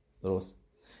 درست؟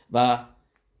 و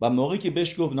موقعی که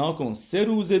بهش گفت ناکن 3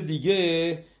 روز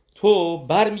دیگه تو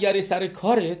برمیگردی سر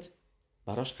کارت،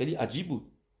 براش خیلی عجیب بود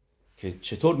که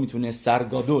چطور میتونه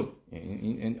سرگادول،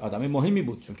 این آدم مهمی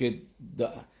بود چون که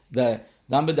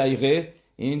دم به دقیقه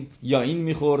این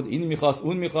میخورد، این میخواست،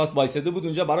 اون میخواست، وایساده بود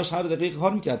اونجا براش هر دقیقه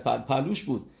کار میکرد، پلوش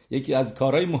بود. یکی از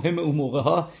کارهای مهم اون موقع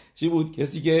ها چی بود؟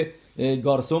 کسی که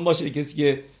گارسون باشه، کسی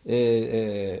که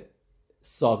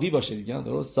ساقی باشه دیگه.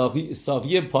 درست؟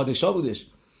 ساقی پادشاه بودش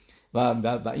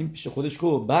و این پیش خودش که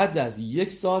بعد از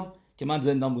 1 سال که من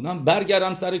زندان بودم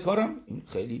برگردم سر کارم، این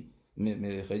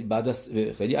خیلی بعد از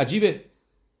خیلی عجیبه.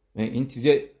 این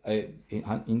چیزه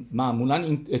این معمولا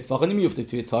این اتفاق نمیفته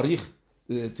توی تاریخ،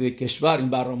 توی کشور این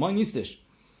برنامه نیستش.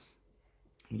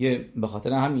 میگه به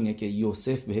خاطر همینه که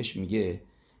یوسف بهش میگه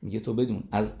تو بدون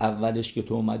از اولش که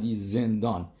تو اومدی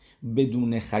زندان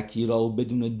بدون خکیرا و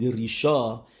بدون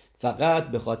دریشا،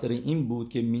 فقط به خاطر این بود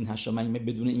که مین هشمایمه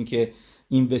بدون اینکه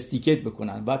اینوستیگیت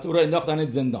بکنن و تو رو انداختنت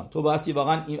زندان. تو باستی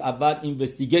واقعا این اول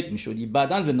اینوستیگیت میشدی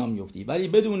بعدن زندان میافتی، ولی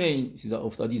بدون این چیزا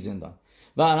افتادی زندان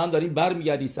و الان داریم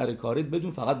برمیگردی سر کارت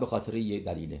بدون، فقط به خاطر یه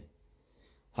دلیله.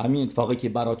 همین اتفاقی که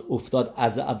برات افتاد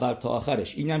از اول تا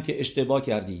آخرش، اینم که اشتباه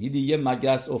کردی، دیدی یه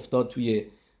مگس افتاد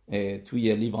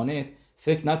توی لیوانت،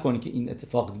 فکر نکنی که این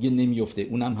اتفاق دیگه نمیفته،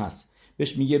 اونم هست.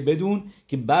 بهش میگه بدون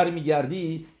که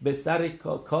برمیگردی به سر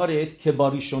کارت که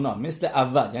باریشونا مثل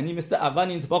اول، یعنی مثل اول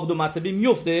این اتفاق 2 مرتبه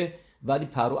میفته ولی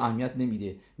پرو اهمیت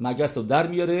نمیده، مگس رو در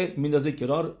میاره میندازه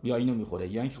کنار یا اینو میخوره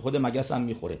یا اینکه خود مگس هم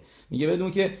میخوره. میگه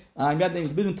بدون که اهمیت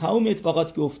نمیده، بدون تمام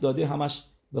اتفاقاتی که افتاده همش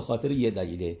به خاطر یه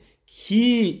دلیله،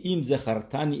 کی این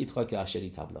زخرتنی ایتخا که عشری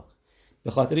تبلاغ،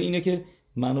 به خاطر اینه که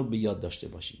منو به یاد داشته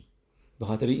باشی، به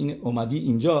خاطر این اومدی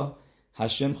اینجا،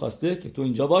 هشم خواسته که تو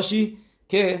اینجا باشی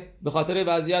که به خاطر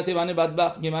وضعیت من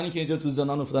بدبخت که منی که اینجا تو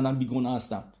زندان افتادم بیگناه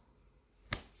هستم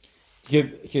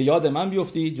که یاد من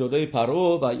بیفتی جلوی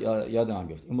پرو و یاد من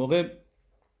بیفتی. اون موقع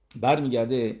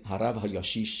برمیگرده حرب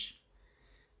هایاشیش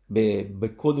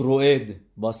به کل روید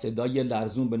با صدای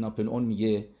لرزون به ناپلئون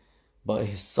میگه با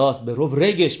احساس به رو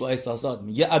رگش با احساسات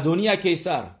میگه ادونی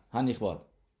کیسر هنیخواد،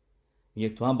 میگه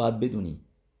تو هم باید بدونی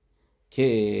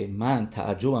که من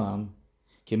تعجبم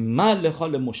که مل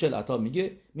خال مشل عطا.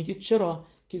 میگه چرا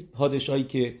که پادشاهی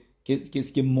که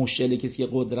کسی که مشل، کسی که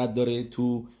قدرت داره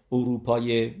تو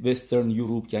اروپای وسترن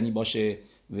یوروپ، یعنی باشه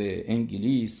و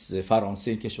انگلیس،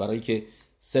 فرانسه، کشورهایی که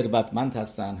ثروتمند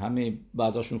هستن، همه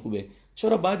بعضاشون خوبه،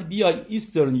 چرا باید بیای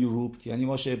ایسترن یوروپ یعنی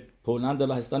باشه پولند و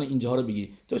لهستان اینجاها رو بگی؟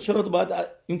 تو چرا باید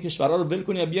این کشورها رو ول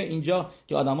کنی یا بیا اینجا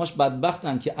که آدماش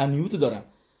بدبختن که انیوت دارن؟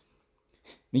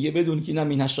 میگه بدون که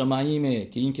نمین هشمایمه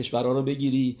که این کشورها رو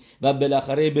بگیری و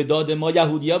بالاخره به داد ما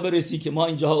یهودیا برسی که ما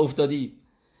اینجاها افتادی.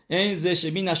 این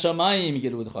زشبین هشمایم میگه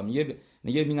رو بخوام،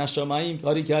 میگه مین هشمایم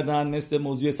کاری کردن مثل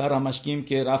موضوع سرهمشکیم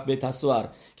که رفت به تصور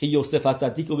که یوسف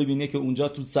اسدی رو ببینه که اونجا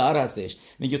تو سر هستش.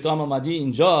 میگه تو هم اومدی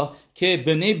اینجا که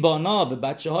بنی بانا و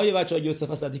بچهای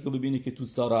یوسف اسدی رو ببینی که تو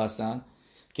سارا هستن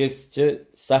که چه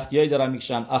سختیایی دارن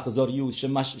میکشن، اخزاریو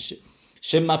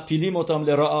شما پیلی متام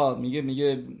لرا،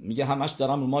 میگه همش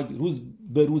دارن ما روز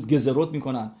به روز گزروت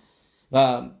میکنن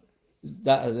و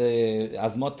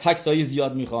از ما تکسای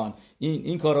زیاد میخوان،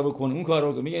 این کارا بکن اون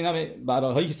کارا بکن. میگه اینا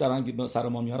برایهایی که سر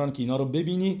ما میارن که اینا رو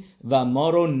ببینی و ما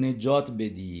رو نجات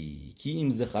بدی، کی این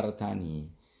زخرتنی،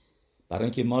 برای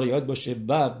اینکه ما رو یاد باشه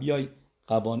و بیای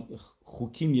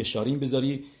خوکیم یشارین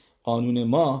بذاری قانون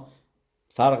ما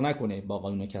فرق نکنه با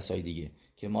قانون کسای دیگه،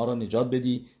 که ما رو نجات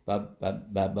بدی و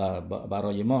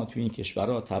برای ما توی این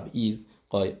کشورها تبعیض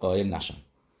قائل نشن.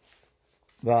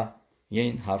 و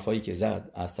این حرفایی که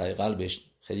زد از ته قلبش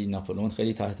خیلی ناپلئون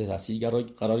خیلی تحت تاثیر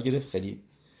قرار گرفت، خیلی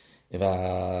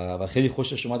و خیلی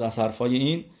خوشش اومد از حرفای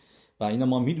این. و اینا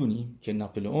ما میدونیم که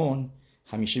ناپلئون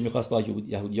همیشه میخواست با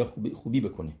یهودی‌ها خوبی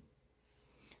بکنه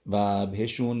و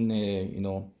بهشون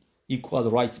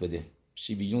equal rights بده،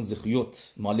 شیویون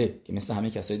زخیوت ماله که مثل همه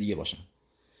کسای دیگه باشن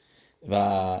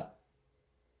و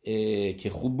که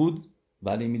خوب بود.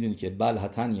 ولی میدونید که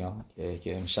بلحتنیا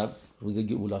که امشب روز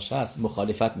گئولاش هست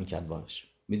مخالفت میکرد باش.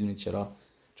 میدونید چرا؟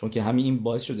 چون که همین این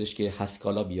باعث شدش که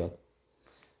حسکالا بیاد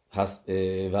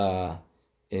و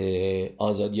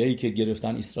آزادیایی که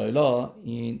گرفتن اسرائیلا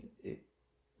این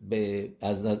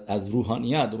از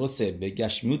روحانیت درسته به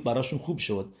گشمیوت براشون خوب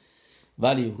شد،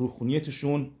 ولی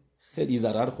روحانیتشون خیلی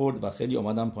ضرر خورد و خیلی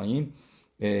آمدن پایین.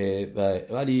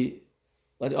 ولی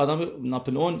آدم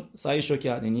ناپلئون سعیشو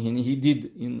کرد، یعنی he did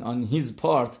on his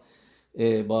part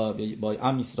با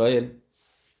ام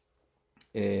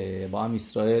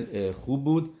اسرائیل خوب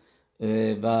بود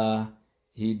و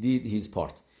he did his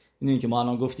part. اینه که ما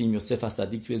الان گفتیم یوسف از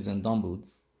صدیق توی زندان بود.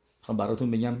 میخوام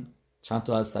براتون بگم چند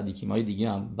تا از صدیقی‌های دیگه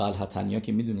هم. بلحتنیا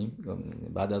که میدونیم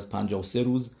بعد از 53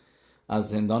 روز از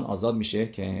زندان آزاد میشه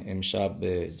که امشب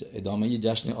ادامه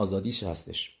جشن آزادیش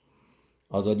هستش.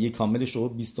 آزادی کاملش رو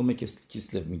 20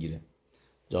 کیسلو میگیره.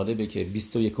 جالبه که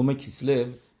 21 کیسلو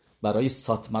برای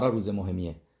ساتمرا روز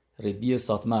مهمیه. ربی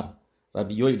ساتمر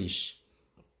ربی یویلیش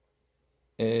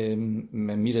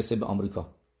میرسه به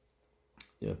آمریکا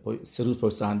 3 روز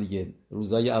پشت هم دیگه.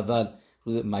 روزای اول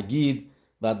روز مگید،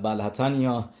 بعد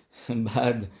بلحتنیا،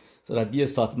 بعد ربی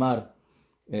ساتمر،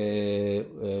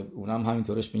 اونم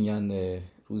همینطورش میگن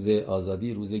روز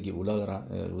آزادی، روز گئولا،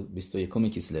 روز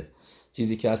 21 کیسلو.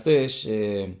 چیزی که هستش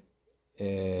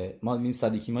ما این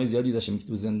صدیقی‌های زیادی داشتیم که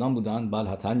تو زندان بودن.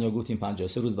 بلحتنیا گفتیم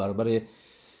 53 روز برابر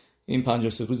این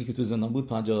 53 روزی که تو زندان بود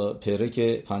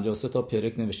 53 تا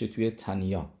پرک نوشته توی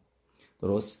تنیا.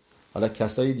 درست؟ حالا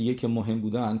کسای دیگه که مهم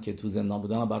بودن که تو زندان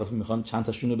بودن براتون میخوام چند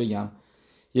تاشون رو بگم.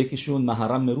 یکیشون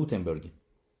محرم روتنبرگ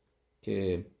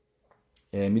که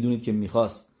میدونید که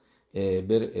میخواست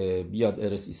بیاد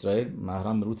ارس اسرائیل.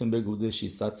 محرم روتنبرگ حدود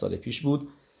 600 سال پیش بود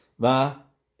و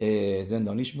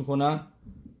زندانیش میکنن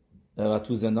و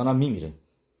تو زندان هم میمیره.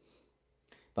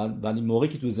 ولی موقعی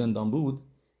که تو زندان بود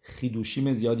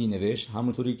خیدوشیم زیادی نوشت،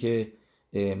 همونطوری که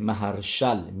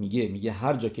مهرشل میگه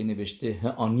هر جا که نوشته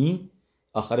هانی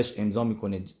آخرش امضا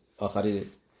میکنه. آخر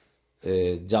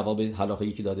جواب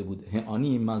حلاخه‌ای که داده بود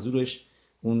هانی، منظورش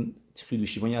اون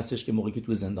خیدوشیمایی هستش که موقعی که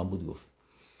تو زندان بود گفت.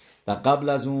 و قبل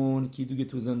از اون کی دیگه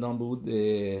تو زندان بود؟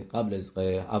 قبل از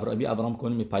ابرام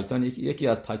کنیم پایتان، یکی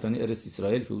از پایتان ارس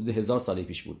اسرائیل که حدود 1000 سال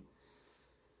پیش بود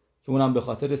که اونم به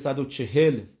خاطر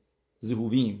 140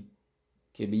 زهویم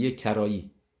که به یک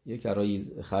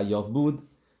کرایی خیاف بود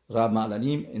رب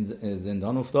معلنیم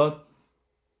زندان افتاد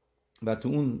و تو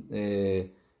اون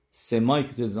 3 ماهی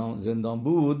که تو زندان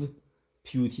بود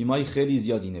پیوتیمای خیلی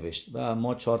زیادی نوشت و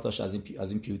ما 4 تاش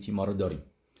از این پیوتیما رو داریم.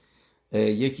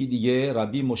 یکی دیگه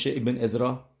ربی موشه ابن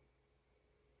عزرا،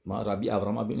 ما ربی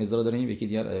ابرام ابن عزرا داریم. یکی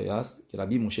دیگه هست که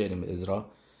ربی موشه ابن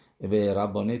عزرا و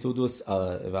ربانه تودوس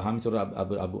و همینطور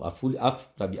ابو افول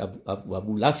ربی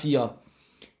ابو لفیا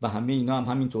و همه اینا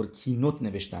هم همینطور کینوت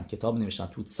نوشتن، کتاب نوشتن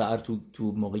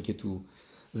تو موقعی که تو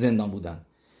زندان بودن.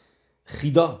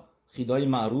 خیدای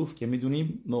معروف که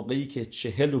میدونیم موقعی که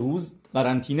 40 روز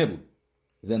قرنطینه بود،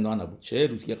 زندان نبود، 40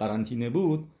 روز که قرنطینه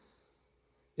بود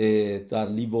در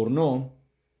لیورنو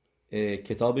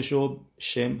کتابشو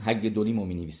شم هگ دولیمو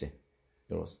می نویسه.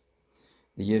 درست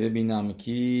دیگه. ببینم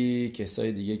کی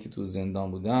کسای دیگه که تو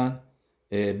زندان بودن.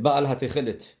 بعلحت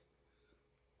خلت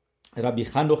ربی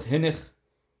خنوخ هنخ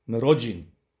مراجین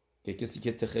که کسی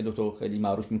که تخلطو خیلی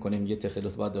معروف میکنه میگه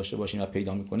تخلط باید داشته باشین و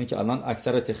پیدا میکنه که الان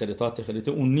اکثر تخلط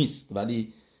اون نیست،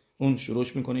 ولی اون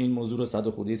شروعش میکنه این موضوع رو 100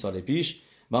 خورده سال پیش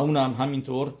و اونم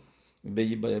همینطور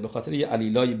به خاطر یه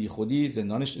علیلای بی خودی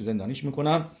زندانیش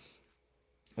میکنن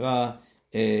و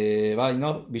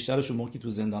اینا بیشترشون موقعی تو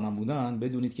زندانم بودن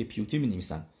بدونید که پیوتی می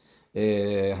نویسن.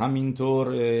 همینطور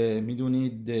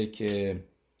میدونید که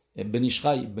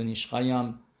بنیشخای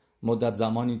هم مدت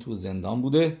زمانی تو زندان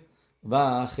بوده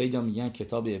و خیلی هم میگن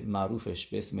کتاب معروفش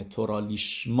به اسم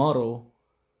تورالیشما رو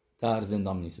در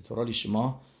زندان می نویسه.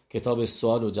 تورالیشما کتاب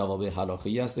سوال و جواب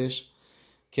هلاخی هستش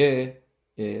که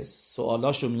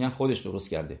سوالاشو میگن خودش درست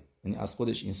کرده، یعنی از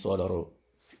خودش این سوالا رو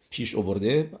پیش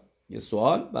آورده. یه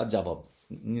سوال بعد جواب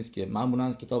نیست که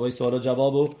معمولا کتابای سوال و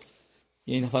جوابو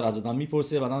یه نفر از آدم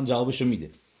میپرسه و بعد جوابشو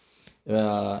میده،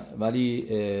 ولی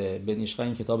بنیشخا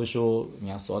این کتابشو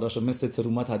میگن سوالاشو مثل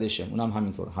ترومات هدشن اونم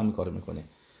همینطور همین کارو میکنه.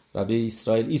 ربی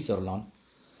اسرائیل ایسرلان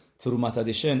ترومات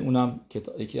هدشن اونم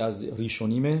یکی از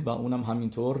ریشونیمه و اونم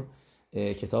همینطور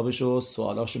کتابشو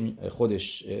سوالاشو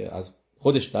خودش از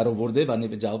خودش در آورده و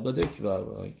به جواب داده و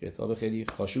کتاب خیلی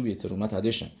خاشوبیه، ترومت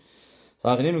هدشن،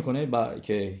 فرق نمیکنه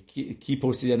که کی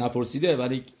پرسیده نپرسیده،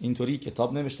 ولی اینطوری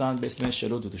کتاب نوشتن به اسم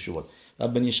شلو دو شوبات و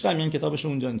بنیشقه میان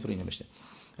کتابشون اونجا اینطوری نوشته.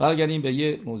 برگردیم به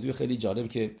یه موضوع خیلی جالب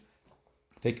که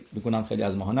فکر میکنم خیلی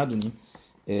از ماها ندونیم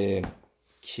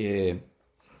که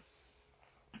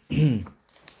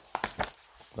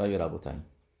رای ربوتانی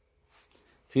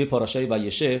توی پاراشای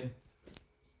وایشه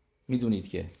میدونید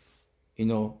که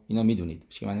اینا میدونید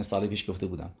که من سال پیش گفته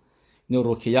بودم، اینو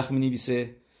روکیخ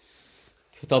مینویسه،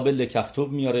 کتاب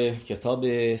لکختوب میاره،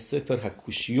 کتاب سفر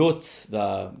حکوشیوت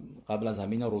و قبل از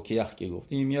همین روکیخ که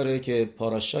گفتیم میاره که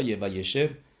پاراشای وایشه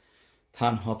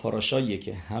تنها پاراشاییه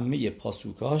که همه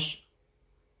پاسوکاش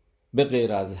به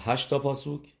غیر از 8 تا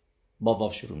پاسوک با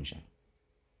واو شروع میشن.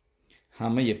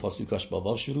 همه پاسوکاش با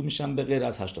واو شروع میشن به غیر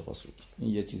از 8 تا پاسوک.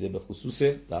 این یه چیزه به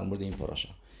خصوصه در مورد این پاراشا.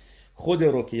 خود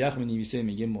روکیخ می‌نویسه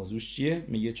میگه موضوعش چیه؟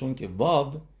 میگه چون که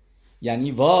واو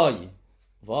یعنی وای،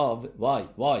 واو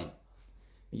وای.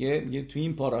 میگه تو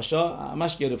این پاراشا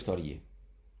همش گرفتاریه.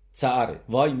 څعر،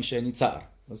 وای میشه یعنی څعر.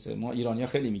 واسه ما ایرانی‌ها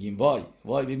خیلی میگیم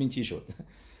وای ببین چی شد.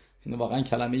 این واقعا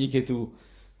کلمه‌ای که تو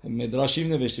مدراشیم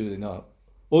نوشته بود اینا.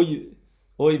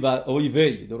 اوی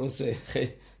وی، درسته؟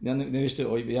 خیلی نوشته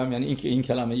اوی وی هم یعنی این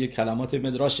کلمه یک کلمات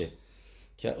مدراشه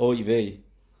که اوی وی.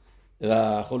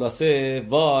 و خلاصه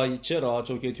وای چرا؟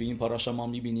 چون که توی این پاراشا ما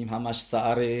میبینیم همش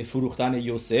سعر فروختن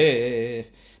یوسف،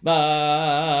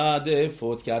 بعد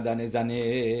فوت کردن زن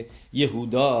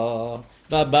یهودا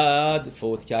و بعد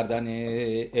فوت کردن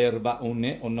اربعون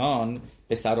اونان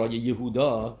به سرای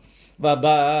یهودا و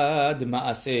بعد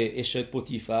معسه اشت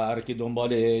پوتیفر که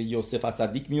دنبال یوسف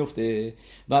الصدیق میفته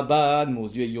و بعد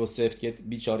موضوع یوسف که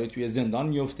بیچاره توی زندان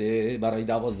میفته برای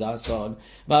 12 سال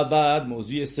و بعد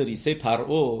موضوع سریسه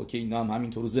پرعو که اینا هم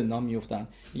همینطور زندان میفتن.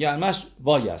 یعنی همش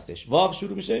وای هستش، واو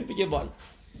شروع میشه بگه وای.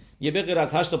 یه به غیر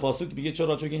از 8 تا پاسوک بگه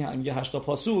چرا؟ چون که میگه 8 تا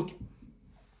پاسوک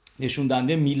نشون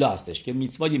دهنده میلا هستش که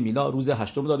میتوای میلا روز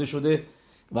 8 داده شده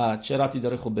و چه ربطی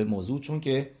داره خب به موضوع؟ چون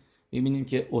که می‌بینیم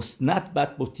که اسنت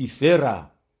بد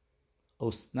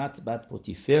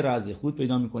پوتیفر از خود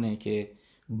پیدا میکنه که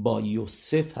با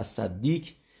یوسف الصدیق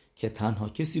که تنها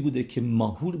کسی بوده که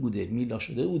ماهور بوده، میلا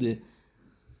شده بوده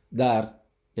در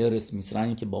ارث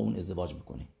مصر که با اون ازدواج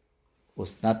میکنه.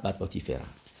 اسنت بد پوتیفر.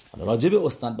 حالا راجع به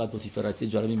اسنت بد پوتیفر چیز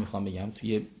جالبی میخوام بگم.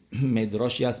 توی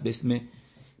مدراشی هست به اسم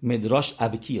مدراش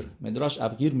ابکیر. مدراش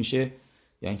ابکیر میشه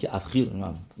یعنی که افخیر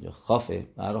یا خافه،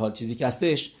 به هر حال چیزی که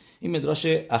هستش. این مدراش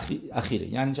اخیره.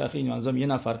 یعنی چه اخیر؟ منظورم یه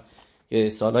نفر که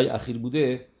سالهای اخیر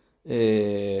بوده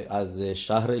از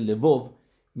شهر لوو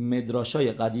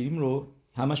مدراشای قدیم رو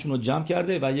همشون رو جمع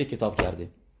کرده و یک کتاب کرده.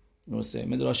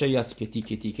 مدراشایی هست که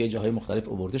تیکه جاهای مختلف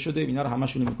آورده شده، اینا رو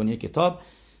همشون میکنه یک کتاب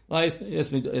و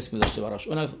اسم داشته براش.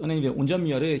 اونجا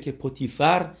میاره که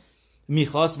پوتیفر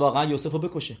میخواست واقعا یوسف رو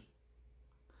بکشه.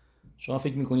 شما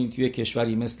فکر میکنین توی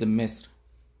کشوری مثل مصر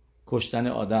کشتن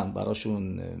آدم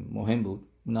براشون مهم بود؟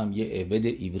 اونم یه عبد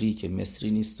عبری که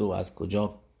مصری نیست و از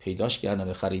کجا پیداش کردن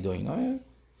به خرید و اینا.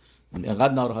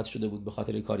 اینقدر ناراحت شده بود به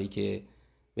خاطر کاری که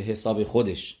به حساب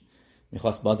خودش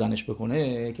میخواست بازنش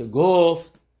بکنه که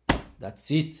گفت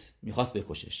دتسیت، میخواست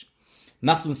بکشش.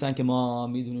 مخصوصا که ما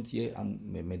میدونیم که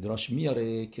مدراش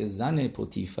میاره که زن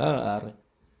پوتیفر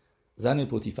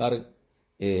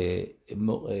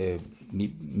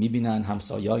میبینن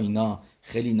همسایا اینا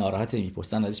خیلی ناراحته،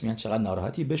 میپرسن ازش، میگن چقدر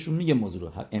ناراحتی؟ بهشون میگه موضوع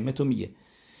رو، امتو میگه.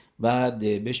 بعد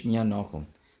بهش میگن ناکن،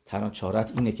 تنها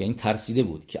چارت اینه که این ترسیده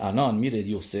بود که الان میره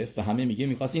یوسف و همه میگه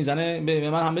میخواست این زنه به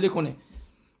من حمله کنه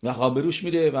و خابروش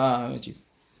میره و چیز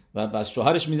و بس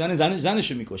شوهرش میزنه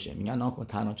زنشو میکشه. میگن ناکن،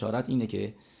 تنها چارت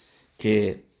اینه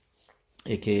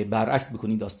که برعکس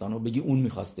بکنی داستانو، بگی اون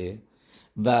میخواسته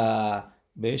و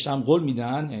بهش هم قول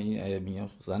میدن. یعنی میگن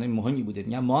زن مهمی بوده،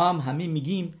 میگن ما هم همه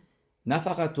میگیم نه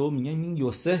فقط تو، میگن این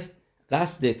یوسف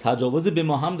قصد تجاوز به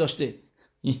ما هم داشته.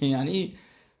 یعنی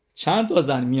چند تا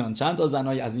زن میان، چند تا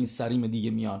زنای از این سریم دیگه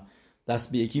میان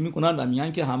دست به یکی میکنن و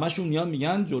میگن که همشون میان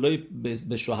میگن جلوی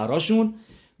به شوهراشون،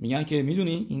 میگن که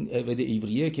میدونی این عبد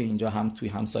عبریه که اینجا هم توی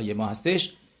همسایه ما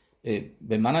هستش،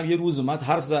 به منم یه روز اومد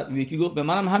حرف زد، یکی گفت به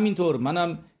منم همینطور،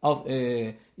 منم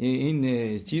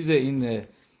این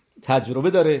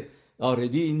تجربه داره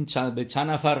آردی، این به چند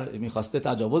نفر میخواسته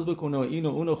تجاوز بکنه و اینو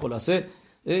اونو. خلاصه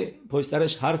پشت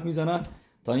سرش حرف میزنن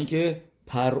تا اینکه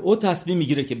پرعو تصمیم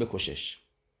میگیره که بکشش.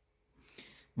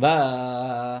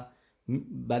 و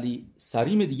ولی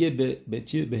سریم دیگه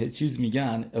به چیز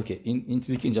میگن اوکی، این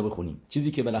چیزی که اینجا بخونیم،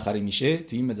 چیزی که بالاخره میشه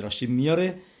توی این مدراشی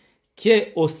میاره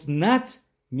که اسنت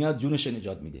میاد جونش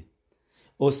نجات میده.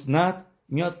 اسنت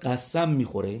میاد قسم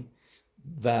میخوره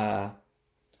و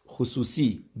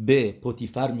خصوصی به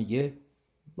پوتیفر میگه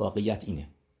واقعیت اینه.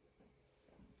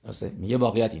 میگه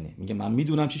واقعیت اینه، میگه من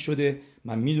میدونم چی شده،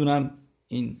 من میدونم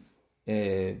این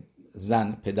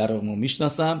زن پدرمو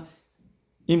میشناسم،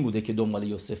 این بوده که دنبال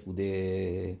یوسف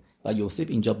بوده و یوسف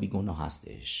اینجا بیگناه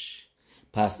هستش.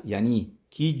 پس یعنی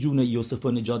کی جون یوسف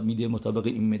رو نجات میده؟ مطابق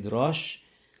این مدراش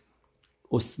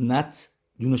اسنت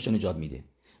جونش رو نجات میده.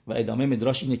 و ادامه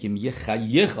مدراش اینه که میگه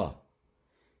خیخا،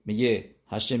 میگه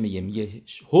هشه میگه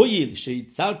هویل شید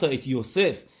سر تا ایت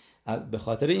یوسف، به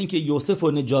خاطر اینکه یوسف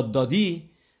رو نجات دادی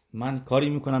من کاری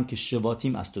میکنم که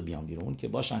شباتیم از تو بیام بیرون که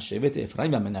باشن شبت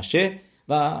افرایم و منشه.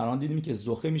 و الان دیدیم که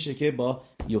زخه میشه که با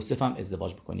یوسف هم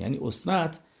ازدواج بکنه، یعنی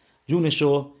اسنت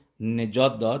جونشو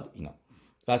نجات داد. اینا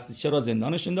پس چرا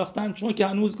زندانش انداختن؟ چون که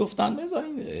هنوز گفتن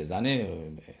بذارین زن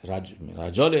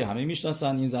رجاله، همه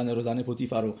میشناسن این زن رو، زن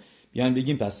پوتیفر رو، بیاین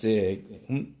بگیم پس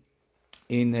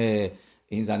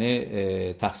این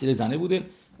زنه تقصیر زنه بوده،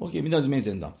 اوکی میذاریم این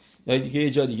زندان. یا دیگه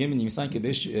یه جا دیگه می‌نویسن که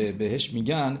بهش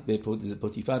میگن، به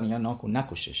پوتیفر میگن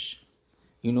نکشش.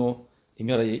 اینو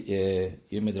میاره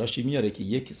یه مدراشی میاره که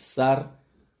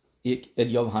یک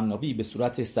الیاو حنابی به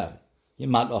صورت سر یه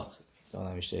ملاخ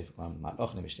نوشته،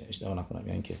 ملاخ نوشته اشتباه نکنم،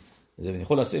 یعنی که زمین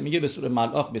خلاصه میگه به صورت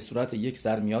ملاخ به صورت یک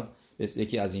سر میاد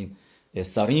یکی از این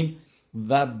ساریم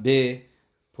و به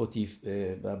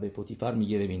پوتیفر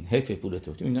میگه ببین حیف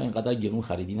پولتو، تو اینا اینقدر گرون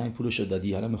خریدی، نه این پولشو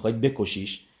دادی، حالا میخوای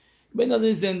بکشیش،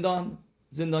 بنداز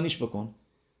زندانیش بکن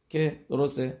که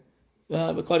درسته،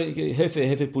 به کاری که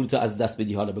حیف پولتو از دست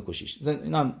بدی حالا بکشیش.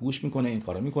 اینا هم گوش میکنه، این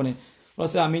کارو میکنه.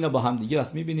 واسه همینا با هم دیگه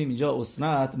بس میبینیم اینجا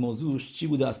اسنت موضوعش چی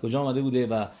بوده، از کجا اومده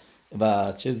بوده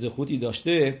و چه زخوتی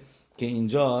داشته که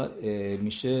اینجا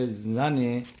میشه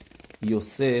زن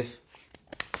یوسف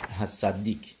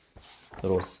حصدیق.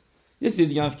 درست. یه چیز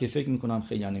دیگه هم که فکر میکنم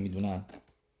خیلی نمیدونن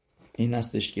این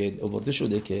هستش که آورده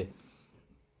شده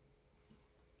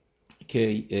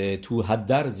که تو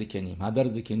هدر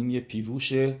زکنیم یه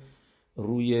پیروش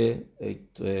روی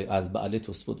از بعل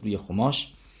توسفوت روی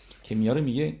خماش که میاره،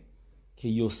 میگه که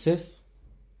یوسف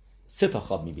 3 تا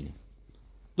خواب میبینه.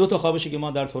 2 تا خوابشه که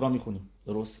ما در تورا میخونیم،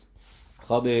 درست؟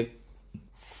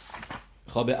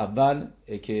 خواب اول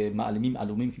که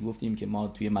معلومیم که گفتیم که ما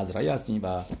توی مزرعه هستیم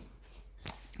و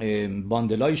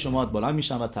باندلای شما بالا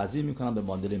میشن و تعظیم میکنن به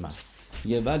باندل من.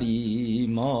 ولی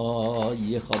ما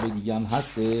یه خواب دیگه هم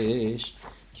هستش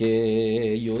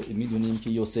که میدونیم که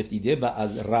یوسف دیده و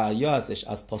از رعیا هستش،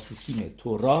 از پاسوکیم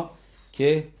تورا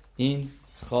که این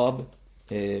خواب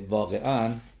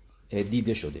واقعا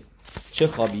دیده شده. چه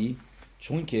خوابی؟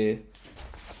 چون که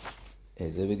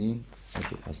ازه بدین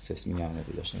از سفس میگم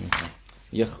نبیداشته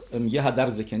میکنم یه هدر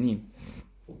زکنیم.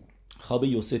 خواب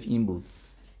یوسف این بود،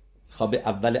 خواب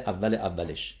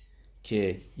اولش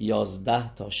که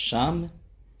 11 تا شم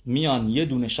میان، یه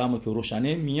دونه شم که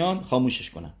روشنه میان خاموشش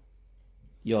کنن.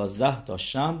 11 تا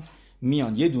شم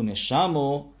میان یه دونه شم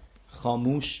رو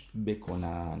خاموش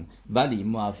بکنن، ولی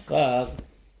موفق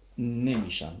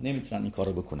نمیشن، نمیتونن این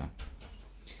کارو بکنن.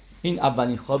 این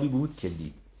اولین خوابی بود که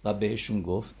دید و بهشون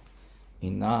گفت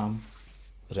این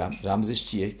رمزش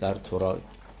چیه در تورا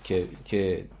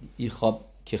که این خواب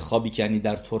که خوابی که یعنی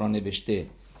در تورا نوشته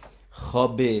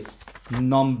خواب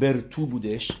نامبر 2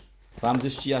 بودش.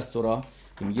 رمزش چی از تورا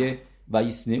که میگه و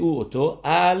یسنئو اوتو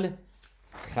ال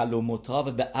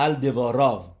خلوموتاو به ال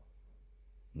دواراو.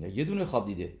 یه دونه خواب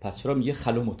دیده، پس چرا میگه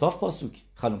خلوموتاو پاسوک؟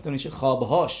 خلوموتاو میشه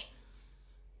خوابهاش،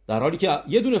 در حالی که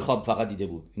یه دونه خواب فقط دیده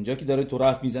بود. اینجا که داره تورا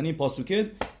حرف میزنه این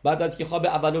پاسوکه بعد از که خواب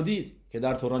اولو دید که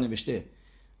در تورا نوشته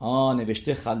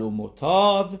نوشته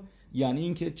خلوموتاو، یعنی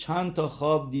این که چند تا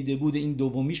خواب دیده بوده، این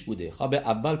دومیش بوده. خواب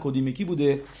اول کدومکی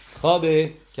بوده؟ خواب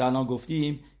که الان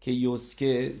گفتیم که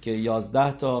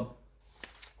 11 تا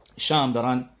شم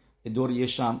دارن دور یه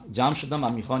شم جمع شدن و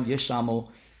میخوان یه شم رو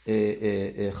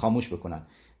خاموش بکنن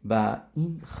و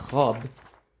این خواب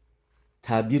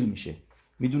تعبیر میشه.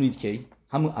 میدونید که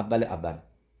همون اول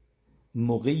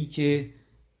موقعی که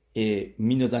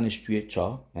مینازنش توی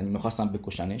چاه، یعنی میخواستن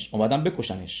بکشنش، اومدن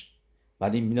بکشنش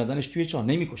ولی مینازنش توی چاه،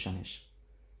 نمیکشنش.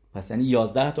 پس یعنی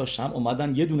 11 تا شم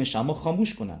اومدن یه دونه شم رو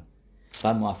خاموش کنن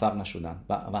و موفق نشدن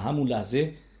و همون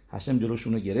لحظه هشم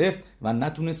جلوشون رو گرفت و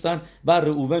نتونستن و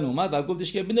رئوون اومد و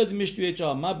گفتش که بندازیمش توی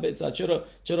چاه. ما بتسا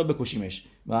چرا بکشیمش؟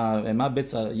 و ما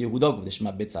بتسا یهودا گفتش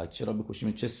ما بتسا چرا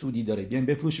بکشیمش، چه سودی داره، بیایم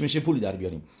بفروشیمش پولی در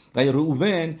بیاریم. و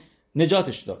رئوون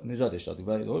نجاتش داد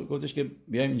و گفتش که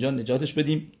بیایم اینجا نجاتش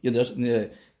بدیم.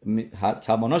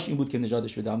 کماناش این بود که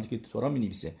نجاتش بده، همونطور که تورا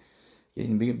می‌نویسه که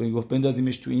این گفت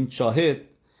بندازیمش تو این چاه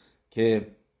که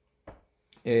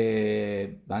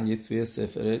من یه توی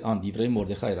سفر دیوره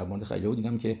مردخای رو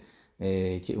دیدم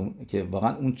که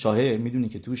واقعا اون چاهه میدونی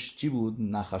که توش چی بود؟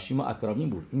 نخاشیم و اکرامیم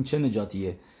بود. این چه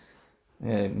نجاتیه؟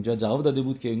 اینجا جواب داده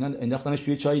بود که اینا انداختنش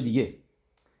توی چای دیگه.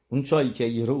 اون چایی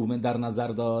که رئوبن در نظر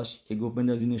داشت که گفت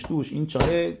بندازینش توش، این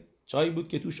چای بود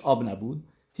که توش آب نبود،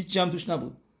 هیچ هم توش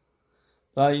نبود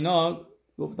و اینا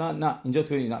گفتن نه اینجا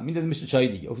توی اینا میندازیمش تو چای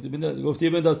دیگه. گفتی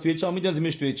بنداز توی چای،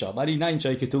 میندازیمش توی چای، ولی نه این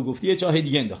چایی که تو گفتی چای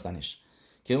دیگه انداختنش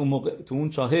که اون موقع تو اون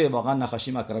چاه واقعا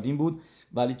نخاشیم اکربیم بود،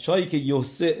 ولی چایی که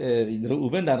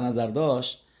رئوبن در نظر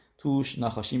داشت توش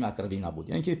نخاشیم اکربیم نبود.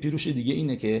 یعنی که پیروش دیگه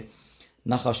اینه که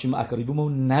نخاشیم اکربیم رو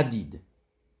ندید.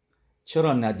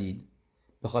 چرا ندید؟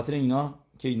 به خاطر اینا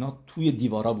که اینا توی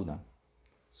دیوارا بودن،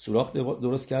 سوراخ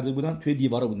درست کرده بودن، توی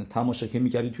دیوارا بودن. تماشا که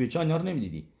می‌کردی توی چاه اینا رو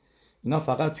نمی‌دیدی. اینا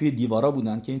فقط توی دیوارا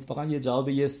بودن که این فقط یه جواب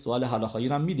یه سوال هلاخایی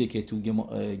هم میده که تو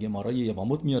گمارای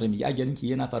یواموت میاره، میگه اگر اینکه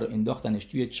یه نفر رو انداختنش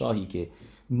توی چاهی که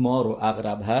مار و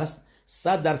عقرب هست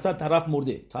 100% طرف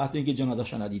مرده تحت اینکه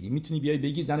جنازه‌شو ندیدی، میتونی بیای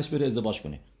بگی زنش بره ازدواج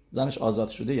کنه، زنش آزاد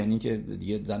شده، یعنی اینکه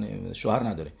دیگه زن شوهر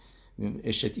نداره،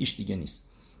 اشتیش دیگه نیست،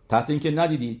 تحت اینکه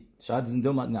ندیدی شاید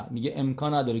زنده نه، میگه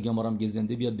امکان نداره گمارا میگه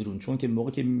زنده بیاد بیرون، چون که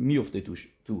موقع که میفته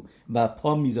تو و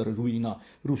پا میذاره روی اینا،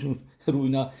 روی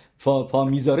اینا پا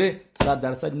میذاره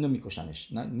 100% اینو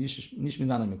میکشنش، نه نیش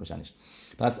میزنن میکشنش.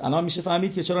 پس الان میشه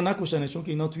فهمید که چرا نکشنش، چون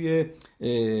که اینا توی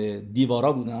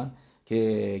دیوارا بودن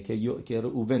که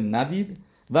رئوبن ندید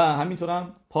و همینطور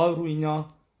هم پا روی اینا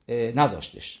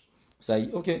نذاشتش. صحیح.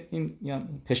 اوکی، این یعنی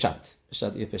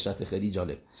پشت خیلی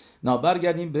جالب. نه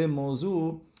برگردیم به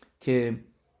موضوع که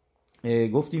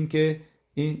گفتیم که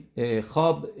این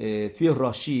خواب توی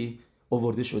راشی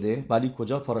آورده شده، ولی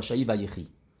کجا؟ پاراشایی و یخی.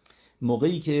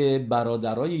 موقعی که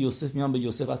برادرای یوسف میان به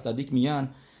یوسف الصدیق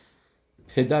میگن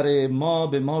پدر ما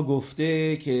به ما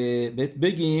گفته که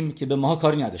بگیم که به ما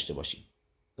کاری نداشته باشیم.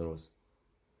 درست.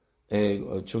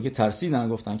 چون که ترسیدن،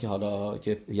 گفتن که حالا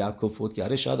که یعقوب فوت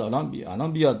کرده شاید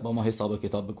الان بیاد با ما حساب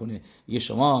کتاب بکنه، یه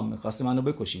شما می‌خواستین منو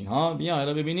بکشین ها، بیا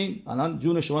الان ببینین الان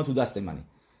جون شما تو دست منه.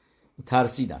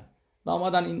 ترسیدن و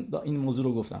اومدن این موضوع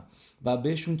رو گفتن و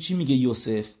بهشون چی میگه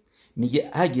یوسف؟ میگه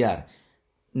اگر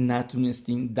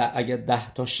نتونستین اگر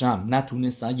 10 تا شم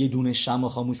نتونستن یه دونه شم رو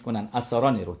خاموش کنن، اسارا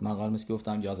نروت، من قرار که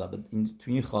گفتم 11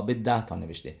 تو این خوابه 10 تا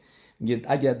نوشته، میگه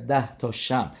اگر 10 تا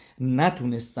شم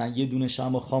نتونستن یه دونه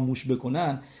شم رو خاموش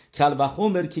بکنن، کل و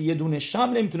خمر که یه دونه شم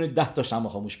نمیتونه 10 تا شم رو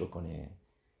خاموش بکنه.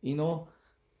 اینو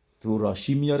تو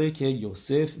راشی میاره که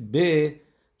یوسف به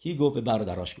کی گفت؟ به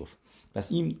برادراش گفت.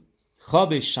 پس این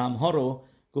خواب شم ها رو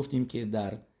گفتیم که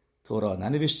در تورا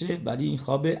ننوشته، ولی این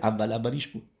خواب اولیش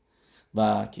بود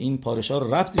و که این پارشا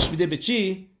رو ربطش میده به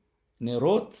چی؟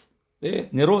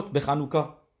 نروت به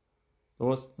خانوکا.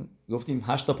 درست گفتیم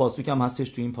 8 تا پاسوک هم هستش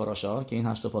تو این پاراشا که این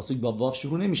 8 تا پاسوک با واو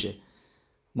شروع نمیشه.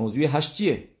 موضوع 8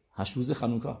 چیه؟ 8 روز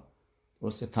خانوکا.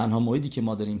 درسته، تنها موعدی که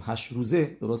ما داریم 8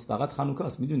 روزه درست فقط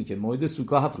خانوکاست. میدونی که موعد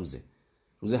سوکا 7 روزه،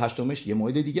 روز 8مش یه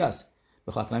موعد دیگه است،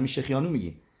 به خاطر همین شخیانو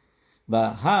میگیم.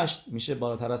 و 8 میشه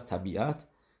بالاتر از طبیعت،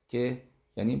 که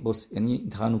یعنی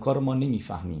خانوکا رو ما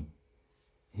نمیفهمیم،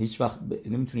 هیچ وقت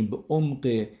نمیتونیم به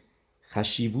عمق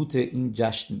خشیوت این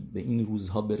جشن به این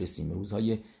روزها برسیم.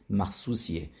 روزهای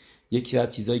مخصوصیه. یکی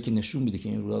از چیزایی که نشون میده که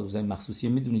این روزهای مخصوصیه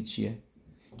میدونید چیه؟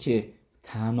 که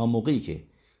تنها موقعی که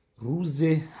روز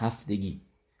هفتگی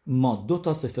ما 2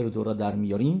 تا سفر تورا در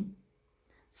میاریم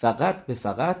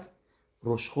فقط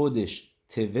روش خودش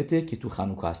توته که تو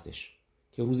خانوکا هستش،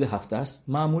 که روز هفته است،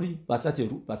 معمولی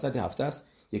وسط هفته است،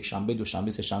 یک شنبه،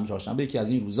 دوشنبه، سه شنبه، چهارشنبه، یکی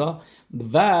از این روزا،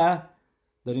 و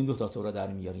داریم 2 تا تورا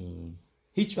در میاریم.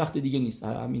 هیچ وقت دیگه نیست.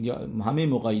 همه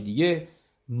موقعی دیگه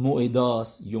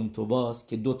موعداست، یوم توباست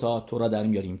که 2 تا تورا در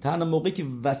میاریم. تنها موقعی که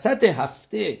وسط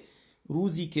هفته،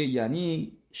 روزی که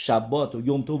یعنی شبات و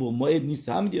یوم توب و موعد نیست،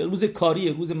 همین روز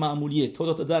کاریه، روز معمولیه،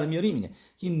 2 تا در میاریم. اینه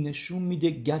که نشون میده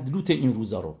گدلوت این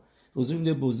روزا رو، نشون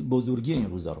میده بزرگی این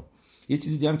روزا رو. یه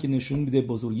چیزی دیگه هم که نشون میده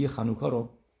بزرگی خانوکا رو،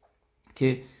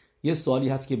 که یه سوالی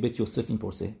هست که بیت یوسف این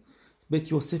پرسه.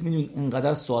 بیت یوسف میدونید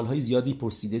اینقدر سوالهای زیادی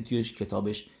پرسیده توی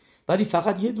کتابش، ولی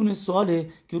فقط یه دونه سواله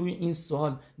که روی این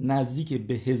سوال نزدیک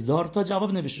به 1000 تا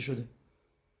جواب نوشته شده.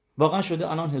 واقعا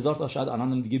شده الان 1000 تا، شاید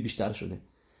الان هم دیگه بیشتر شده.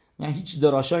 یعنی هیچ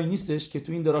دراشایی نیستش که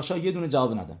تو این دراشا یه دونه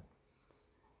جواب ندن.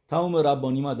 تمام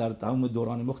ربانی ما در تمام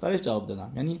دوران مختلف جواب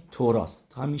دادن. یعنی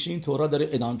توراست، همیشه این تورا داره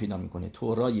ادامه پیدا میکنه.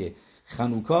 تورای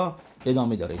خانوکا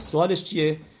ادامه داره. سوالش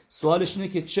چیه؟ سوالش اینه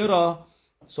که چرا،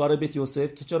 سوال بیت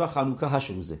یوسف، که چرا خانوکا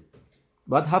 8 روزه؟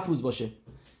 باید 7 روز باشه.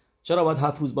 چرا باید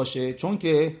 7 روز باشه؟ چون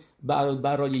که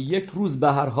برای 1 روز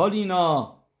به هر حال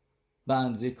اینا به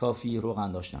اندازه کافی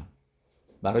روغن داشتن.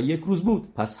 برای 1 روز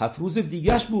بود، پس 7 روز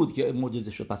دیگهش بود که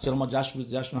معجزه شد. پس چرا ما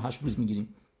جشن 8 روز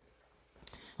میگیریم؟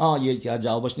 یکی از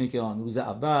جواباش اینه که روز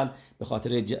اول به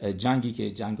خاطر جنگی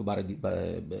که جنگو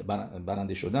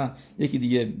برنده شدن، یکی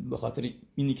دیگه به خاطر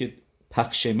اینی که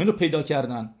پخشمن رو پیدا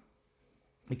کردن.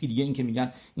 یکی دیگه این که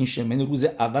میگن این شمن روز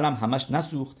اول هم همش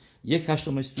نسوخت،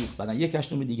 1/8 سوخت، بعدن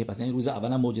 1/8 دیگه، پس این روز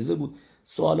اول هم معجزه بود.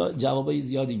 سوالا جوابای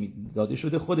زیادی داده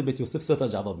شده. خود بیت یوسف 3 تا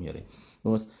جواب میاره.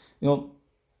 درست؟ اینو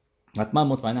حتما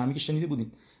مطمئن همین که شنیده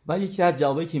بودین. و یکی از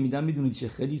جوابایی که میدم میدونید چه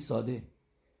خیلی ساده.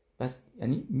 بس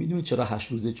یعنی میدونید چرا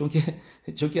 8 روزه؟ چون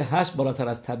که 8 بالاتر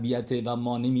از طبیعته و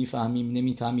ما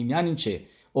نمیفهمیم. یعنی چه؟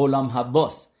 اولام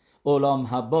حباس. اولام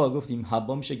حبا گفتیم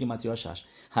حبا میشه که متیاش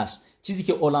 8. چیزی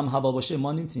که اولام حبا باشه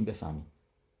ما نمیتونیم بفهمیم.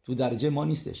 تو درجه ما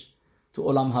نیستش. تو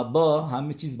اولام حبا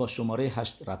همه چیز با شماره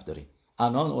 8 ربط داره.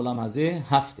 الان اولام هزه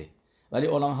 7، ولی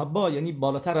اولام حبا یعنی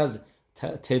بالاتر از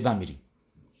تیوه میری.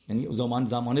 یعنی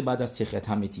زمان بعد از تخت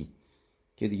همتی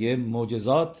که دیگه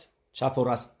معجزات چپ و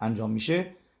راست انجام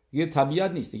میشه، دیگه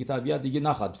طبیعت نیست، دیگه طبیعت دیگه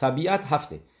نخواد. طبیعت 7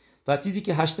 و چیزی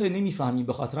که 8 نمیفهمیم.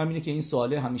 به خاطر همینه که این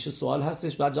سواله همیشه سوال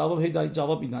هستش و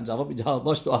جواب میدن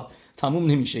جواباش تموم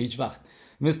نمیشه هیچ وقت.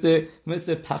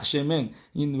 مثل پخشمن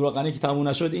این روغنی که تموم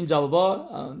نشد، این جوابا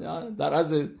در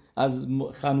از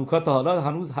خنوکا تا حالا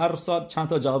هنوز هر سال چند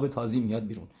تا جواب تازه میاد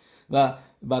بیرون و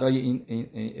برای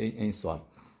این سوال.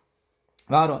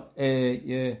 برای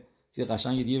یه چیز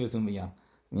قشنگ دیگه بهتون بگم.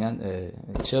 میگن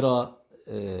چرا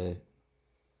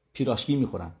پیراشکی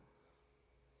میخورن؟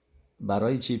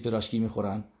 برای چی پیراشکی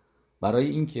میخورن؟ برای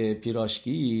اینکه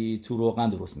پیراشکی تو روغن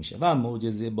درست میشه و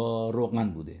معجزه با روغن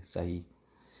بوده. صحیح.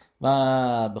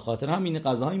 و به خاطر همین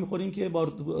غذاهایی میخوریم که با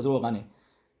روغنه.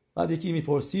 بعد یکی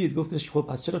میپرسید، گفتش خب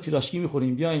پس چرا پیراشکی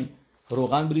میخوریم؟ بیایم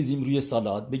روغن بریزیم روی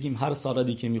سالاد، بگیم هر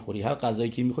سالادی که میخوری، هر غذایی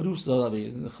که میخوری روش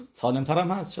سالم‌تر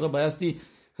هم هست. چرا بایستی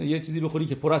یه چیزی بخوری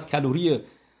که پر از کالریه؟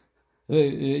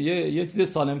 یه چیز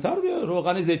سالم‌تر بیا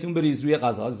روغن زیتون بریز روی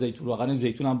غذا. روغن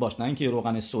زیتون هم باش، نه اینکه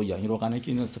روغن سویا. این روغنی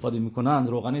که این استفاده میکنن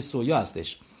روغن سویا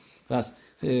هستش.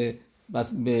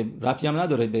 بس به ربطی هم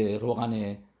نداره به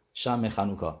روغن شمع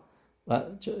خنوکا. و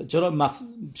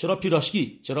چرا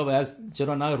پیراشکی؟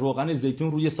 چرا نه روغن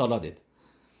زیتون روی سالادت؟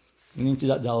 این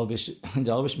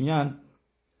جوابش میگن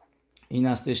این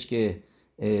هستش که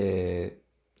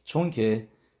چون که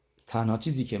تنها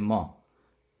چیزی که ما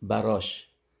براش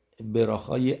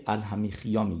براخای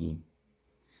الهمیخیا میگیم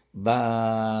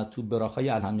و تو براخای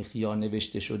الهمیخیا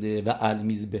نوشته شده و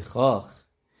المیز بخاخ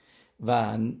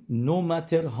و no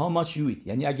matter how much you eat،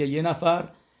 یعنی اگه یه نفر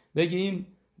بگیم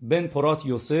بن پرات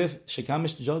یوسف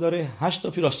شکمش جا داره 8 تا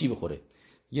پیراشکی بخوره،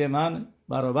 یه من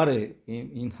برابر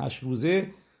این 8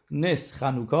 روزه نس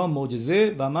خنوکا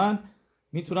معجزه و من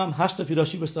میتونم 8 تا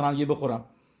پیراشکی بستانم بخورم.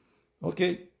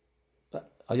 اوکی،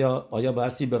 آیا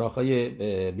بایستی براخای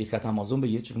بیرکت امازون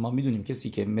بگه؟ چون ما میدونیم کسی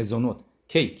که مزونوت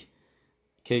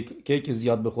کیک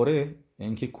زیاد بخوره،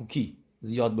 یعنی که کوکی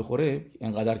زیاد بخوره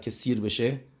اینقدر که سیر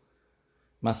بشه.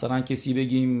 مثلا کسی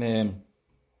بگیم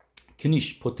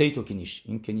کنیش، پوتیتو کنیش،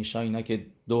 این کنیش ها اینا که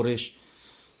دورش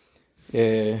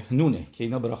نونه که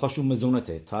اینا براخاشون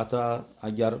مزونته، تا حتی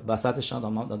اگر وسطش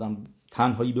دادم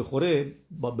تنهایی بخوره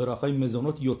با براخای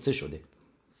مزونت یوتسه شده.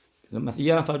 مثلا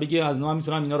یه نفر بگه از نوع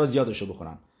میتونم اینا رو زیادشو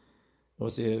بخورم.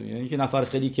 یعنی که نفر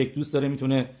خیلی کیک دوست داره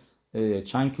میتونه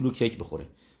چند کیلو کیک بخوره.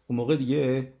 اون موقع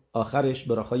دیگه آخرش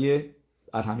براخای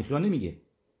الهمیخیا نمیگه.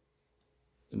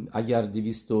 اگر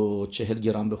 240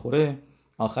 گرم بخوره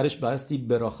آخرش بایستی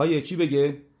براخای چی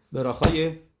بگه؟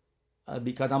 براخای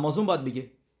بیکد امازون باید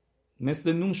بگه.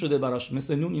 مثل نون شده براش،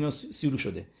 مثل نون اینا سیرو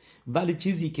شده. ولی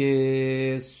چیزی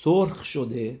که سرخ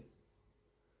شده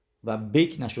و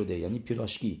بیک نشده، یعنی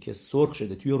پیراشکی که سرخ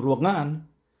شده توی روغن،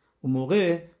 اون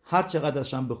موقع هر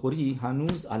چقدرش هم بخوری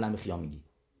هنوز الهمیخیا میگی.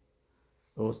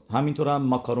 همینطور هم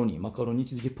ماکارونی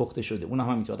چیزی که پخته شده، اون هم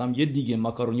همینطور. آدم یه دیگه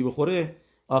ماکارونی بخوره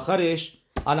آخرش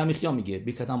الهمیخیا میگه،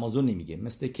 بیکت امازون نمیگه.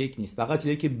 مثل کیک نیست، فقط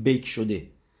چیزی که بیک شده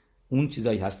اون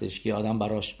چیزایی هستش که آدم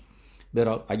براش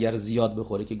اگر زیاد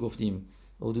بخوره که گفتیم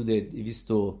حدود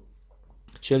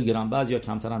 240 گرم، بعضیا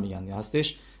کمتر هم میگن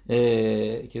هستش،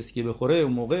 کسی که بخوره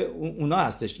اون موقع اونا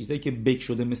هستش چیزایی که بیک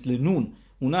شده مثل نون،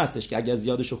 اونا هستش که اگر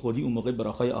زیادشو خوردی اون موقع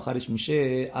براخای آخرش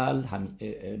میشه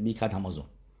بیکت امازون.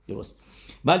 درست.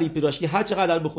 ولی پیراشکی هر چقدر